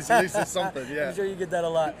 I'm pleased at least it's something, I'm sure you get that a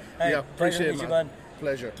lot. Hey, appreciate it, man. You, bud.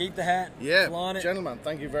 Pleasure. Keep the hat. Yeah, flaunt it. gentlemen,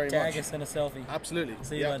 thank you very much. Tag us in a selfie. Absolutely.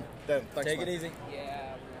 See you, bud. Thanks, Take man. it easy.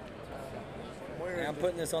 I'm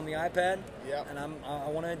putting this on the iPad, and I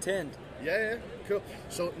want to attend. Yeah, cool.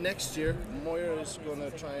 So next year, Moira is going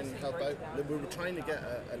to try and help out. We were trying to get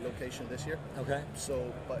a location this year. Okay.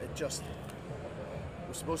 So, but it just,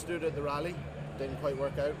 we're supposed to do it at the rally, didn't quite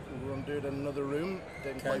work out. We were going to do it in another room,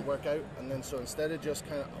 didn't quite work out. And then so instead of just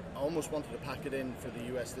kind of, I almost wanted to pack it in for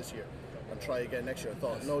the US this year and try again next year. I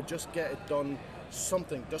thought, no, just get it done.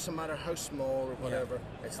 Something, doesn't matter how small or whatever,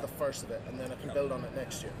 it's the first of it, and then I can build on it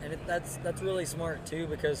next year. And that's really smart too,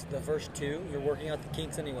 because the first two you're working out the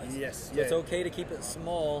kinks anyways. Yes, so it's okay to keep it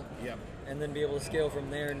small, yeah, and then be able to scale from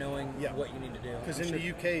there, knowing what you need to do. Because in the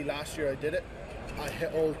UK last year I did it, I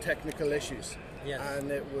hit all technical issues,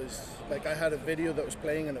 and it was like I had a video that was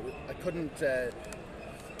playing, and I couldn't.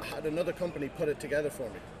 I had another company put it together for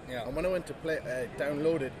me, and when I went to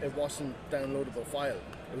download it, it wasn't downloadable file.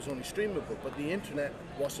 It was only streamable, but the internet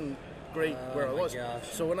wasn't great where I was.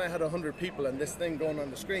 Gosh. So when I had 100 people and this thing going on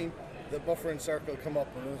the screen, the buffering circle come up,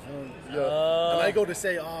 and I go to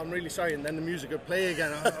say, "Oh, I'm really sorry," and then the music would play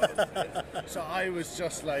again. So I was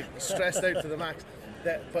just like stressed out to the max.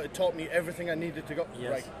 But it taught me everything I needed to go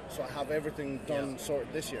right. So I have everything done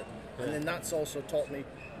sorted this year, and then that's also taught me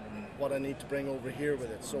what I need to bring over here with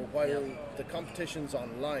it. So while the competition's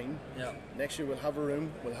online, next year we'll have a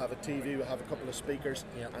room, we'll have a TV, we'll have a couple of speakers,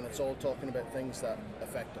 and it's all talking about things that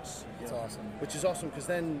affect us. That's awesome. Which is awesome, because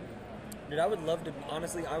then... Dude, I would love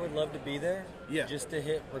to be there, just to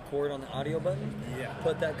hit record on the audio button,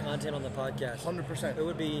 put that content on the podcast. 100%. It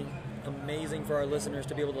would be amazing for our listeners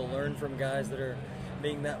to be able to learn from guys that are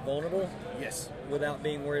being that vulnerable, without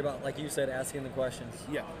being worried about, like you said, asking the questions.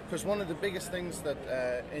 Yeah, because one of the biggest things that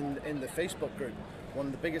in the Facebook group, one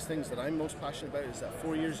of the biggest things that I'm most passionate about is that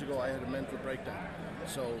 4 years ago I had a mental breakdown.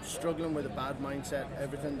 So struggling with a bad mindset,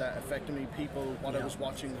 everything that affected me, people, what I was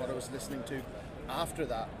watching, what I was listening to. After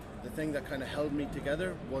that, the thing that kind of held me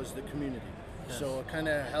together was the community. So it kind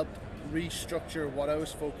of helped restructure what I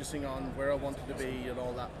was focusing on, where I wanted to be, and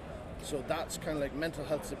all that. So that's kind of like mental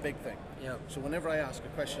health's a big thing. Yeah. So whenever I ask a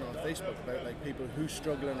question on Facebook about like people who's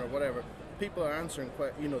struggling or whatever, people are answering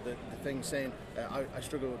the thing saying I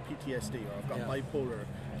struggle with PTSD, or I've got bipolar.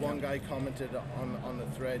 One guy commented on the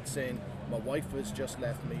thread saying, my wife has just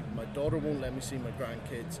left me, my daughter won't let me see my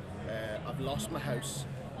grandkids, I've lost my house,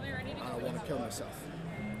 and I want to kill myself.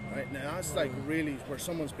 Right now that's like really where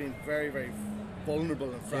someone's being very, very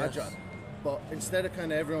vulnerable and fragile. Yes. But instead of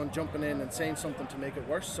kind of everyone jumping in and saying something to make it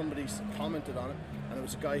worse, somebody's commented on it, and it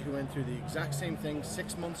was a guy who went through the exact same thing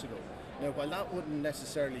 6 months ago. Now, while that wouldn't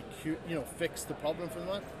necessarily fix the problem for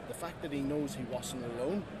them, the fact that he knows he wasn't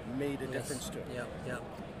alone made a difference to him. Yeah.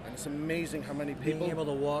 And it's amazing how many people... Being able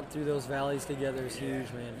to walk through those valleys together is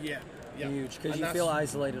huge, man. Yeah. Huge, because you feel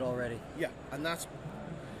isolated already. Yeah, and that's,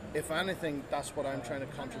 if anything, that's what I'm trying to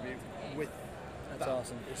contribute with. That's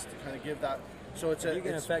awesome. Is to kind of give that So it's if you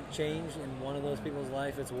can affect change in one of those people's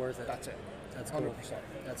life, it's worth it. That's it. That's cool. 100%.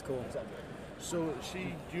 That's cool. So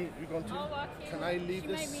you going to? I'll walk you. Can I leave she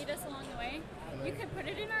this? might meet us along the way. You can put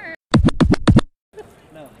it in our.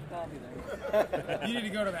 No, I'll be there. You need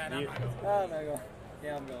to go to that. I'm not going. Oh, no, go.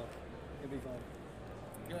 Yeah, I'm going. It'll be fun.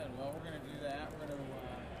 Good. Well, we're gonna do that. We're gonna.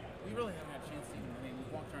 We really haven't had a chance to even. I mean, we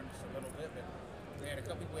walked around just a little bit, but we had a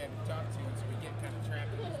couple people we had to talk to, and so we get kind of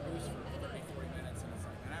trapped in these booths for 30, 40 minutes, and it's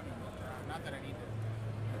like, man, I haven't looked around. Not that I need to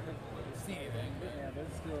see anything, but Yeah, but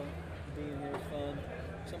still, being here is fun.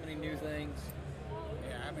 So many new things.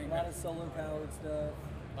 yeah, I mean, A lot of solar powered stuff.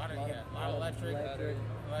 a lot of electric.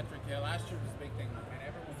 Yeah, last year was a big thing. Man,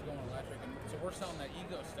 everyone's going electric, and so we're selling that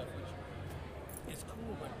ego stuff, which is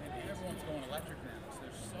cool, but man, everyone's going electric now. So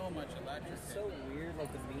there's so much electric. It's so weird,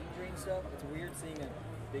 like the mean green stuff. It's weird seeing a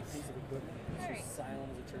big piece of equipment. It's just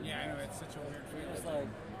silent as a church. Yeah, I know, it's such a weird feeling. It's like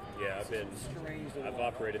Yeah, strange. I've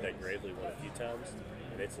operated that Gravely one a few times,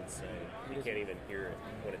 and it's insane. You can't even hear it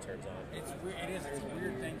when it turns on. It's weird. It is. It's a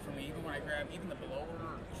weird thing for me. Even when I grab even the blower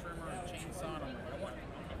or trimmer or chainsaw, and I'm like, I want noise.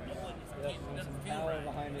 It doesn't feel Power right.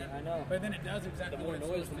 behind it. I know. But then it does exactly The more what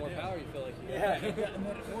it's noise, supposed the more to do. power you feel like you Yeah, get. and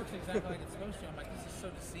then it works exactly like it's supposed to. I'm like, this is so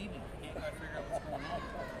deceiving. I can't quite figure out what's going on.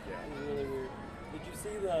 It was really weird. Did you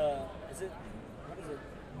see the? What is it?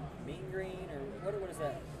 Mean Green or what is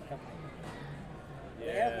that company?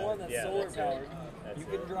 They have one that's solar powered. You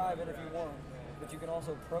can drive it if you want, but you can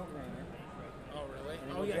also program it. Oh, really?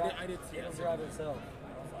 And Oh, it'll yeah, drive- I did see It'll that. drive itself.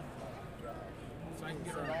 So I can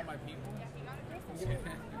get rid of all my people.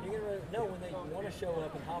 No, when they want to show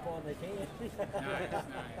up and hop on, they can.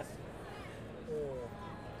 Nice.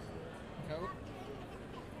 Coke?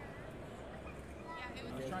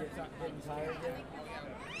 You guys getting tired yet?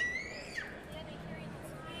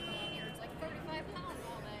 It's like 35 pounds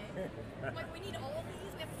all day. I'm like, we need all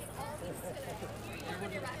these. We have to take all these today. Here,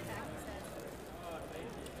 put your backpack. He says.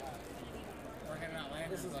 We're handing out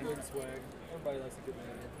lanterns. This is good swag. Everybody likes a good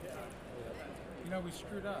lantern. You know, we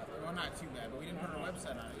screwed up. Well, not too bad, but we didn't put our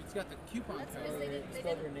website on it. It's got the coupon That's code. because they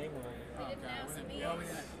Spelled your name wrong. Oh, didn't God. ask me. We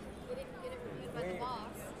didn't. We didn't get it reviewed by the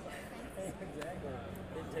boss. Exactly.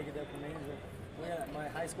 Didn't take it up from management. My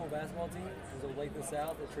high school basketball team was a Lake the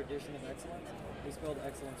South, a tradition of excellence. We spelled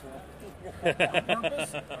excellence wrong. On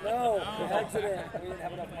purpose? No, accident. We didn't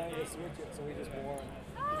have enough money to switch it, so we just won.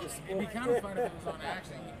 It'd be kind of fun if it was on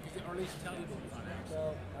accident, or at least tell people it was on accident.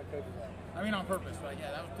 So I coached that. I mean, on purpose, but yeah,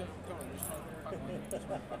 that was totally just fucking with you.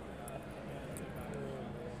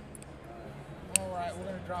 All right, we're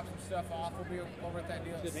gonna drop some stuff off. We'll be over at that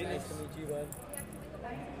deal at 6. Nice to meet you, bud. Yeah,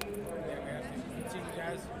 we have to. See you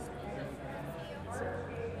guys.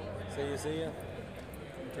 See ya.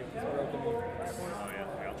 Take this broken in. Oh,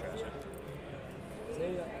 yeah, I'll trash it.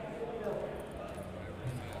 See ya.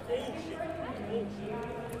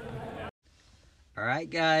 All right,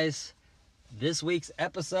 guys. This week's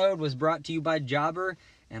episode was brought to you by Jobber,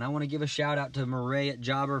 and I want to give a shout out to Murray at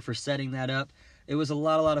Jobber for setting that up. It was a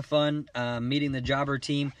lot of fun meeting the Jobber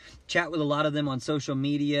team, chat with a lot of them on social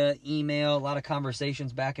media, email, a lot of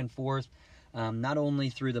conversations back and forth, not only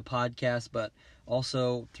through the podcast, but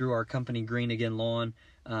also through our company, Green Again Lawn.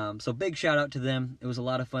 So big shout out to them. It was a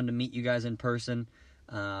lot of fun to meet you guys in person.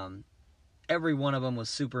 Every one of them was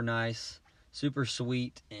super nice, super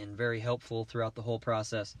sweet, and very helpful throughout the whole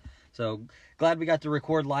process. So glad we got to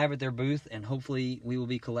record live at their booth, and hopefully we will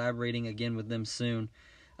be collaborating again with them soon.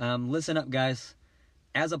 Listen up, guys.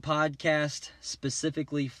 As a podcast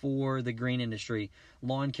specifically for the green industry,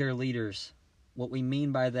 lawn care leaders, what we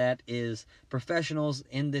mean by that is professionals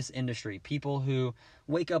in this industry, people who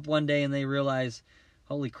wake up one day and they realize,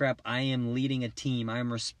 holy crap, I am leading a team. I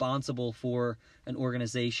am responsible for an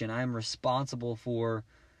organization. I am responsible for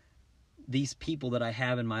these people that I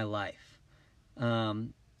have in my life.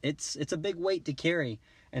 It's a big weight to carry.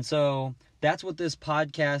 And so that's what this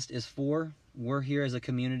podcast is for. We're here as a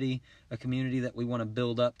community that we want to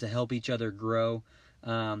build up to help each other grow.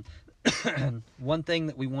 One thing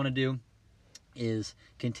that we want to do is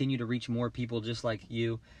continue to reach more people just like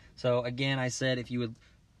you. So again, I said if you would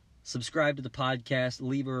subscribe to the podcast,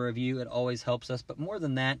 leave a review, it always helps us. But more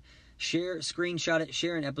than that, share, screenshot it,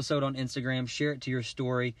 share an episode on Instagram, share it to your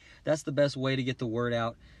story. That's the best way to get the word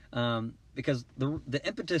out. Because the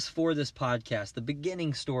impetus for this podcast, the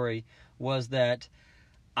beginning story, was that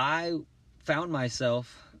I found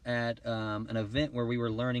myself at an event where we were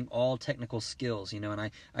learning all technical skills, and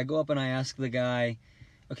I go up and I ask the guy,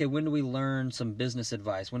 okay, when do we learn some business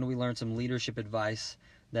advice? When do we learn some leadership advice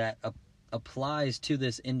that applies to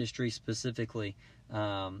this industry specifically?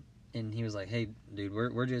 And he was like, hey, dude,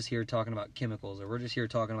 we're just here talking about chemicals, or we're just here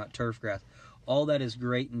talking about turf grass. All that is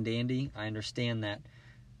great and dandy. I understand that.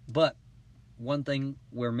 But one thing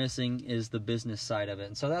we're missing is the business side of it.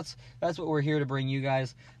 And so that's what we're here to bring you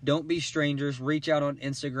guys. Don't be strangers. Reach out on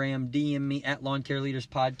Instagram, DM me at Lawn Care Leaders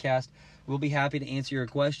Podcast. We'll be happy to answer your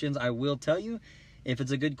questions. I will tell you, if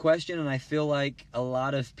it's a good question and I feel like a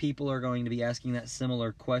lot of people are going to be asking that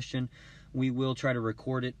similar question, we will try to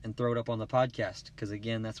record it and throw it up on the podcast, because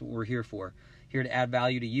again, that's what we're here for. Here to add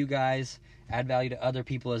value to you guys, add value to other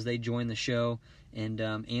people as they join the show, and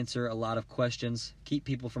answer a lot of questions, keep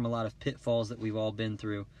people from a lot of pitfalls that we've all been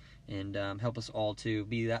through, and help us all to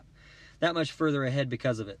be that much further ahead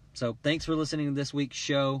because of it. So thanks for listening to this week's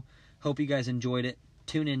show. Hope you guys enjoyed it.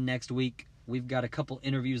 Tune in next week. We've got a couple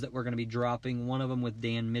interviews that we're going to be dropping. One of them with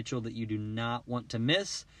Dan Mitchell that you do not want to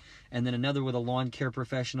miss. And then another with a lawn care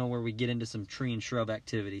professional where we get into some tree and shrub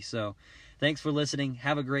activity. So thanks for listening.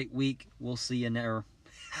 Have a great week. We'll see you never.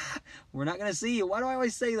 We're not going to see you. Why do I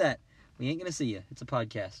always say that? We ain't going to see you. It's a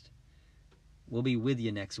podcast. We'll be with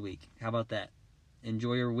you next week. How about that?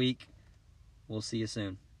 Enjoy your week. We'll see you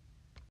soon.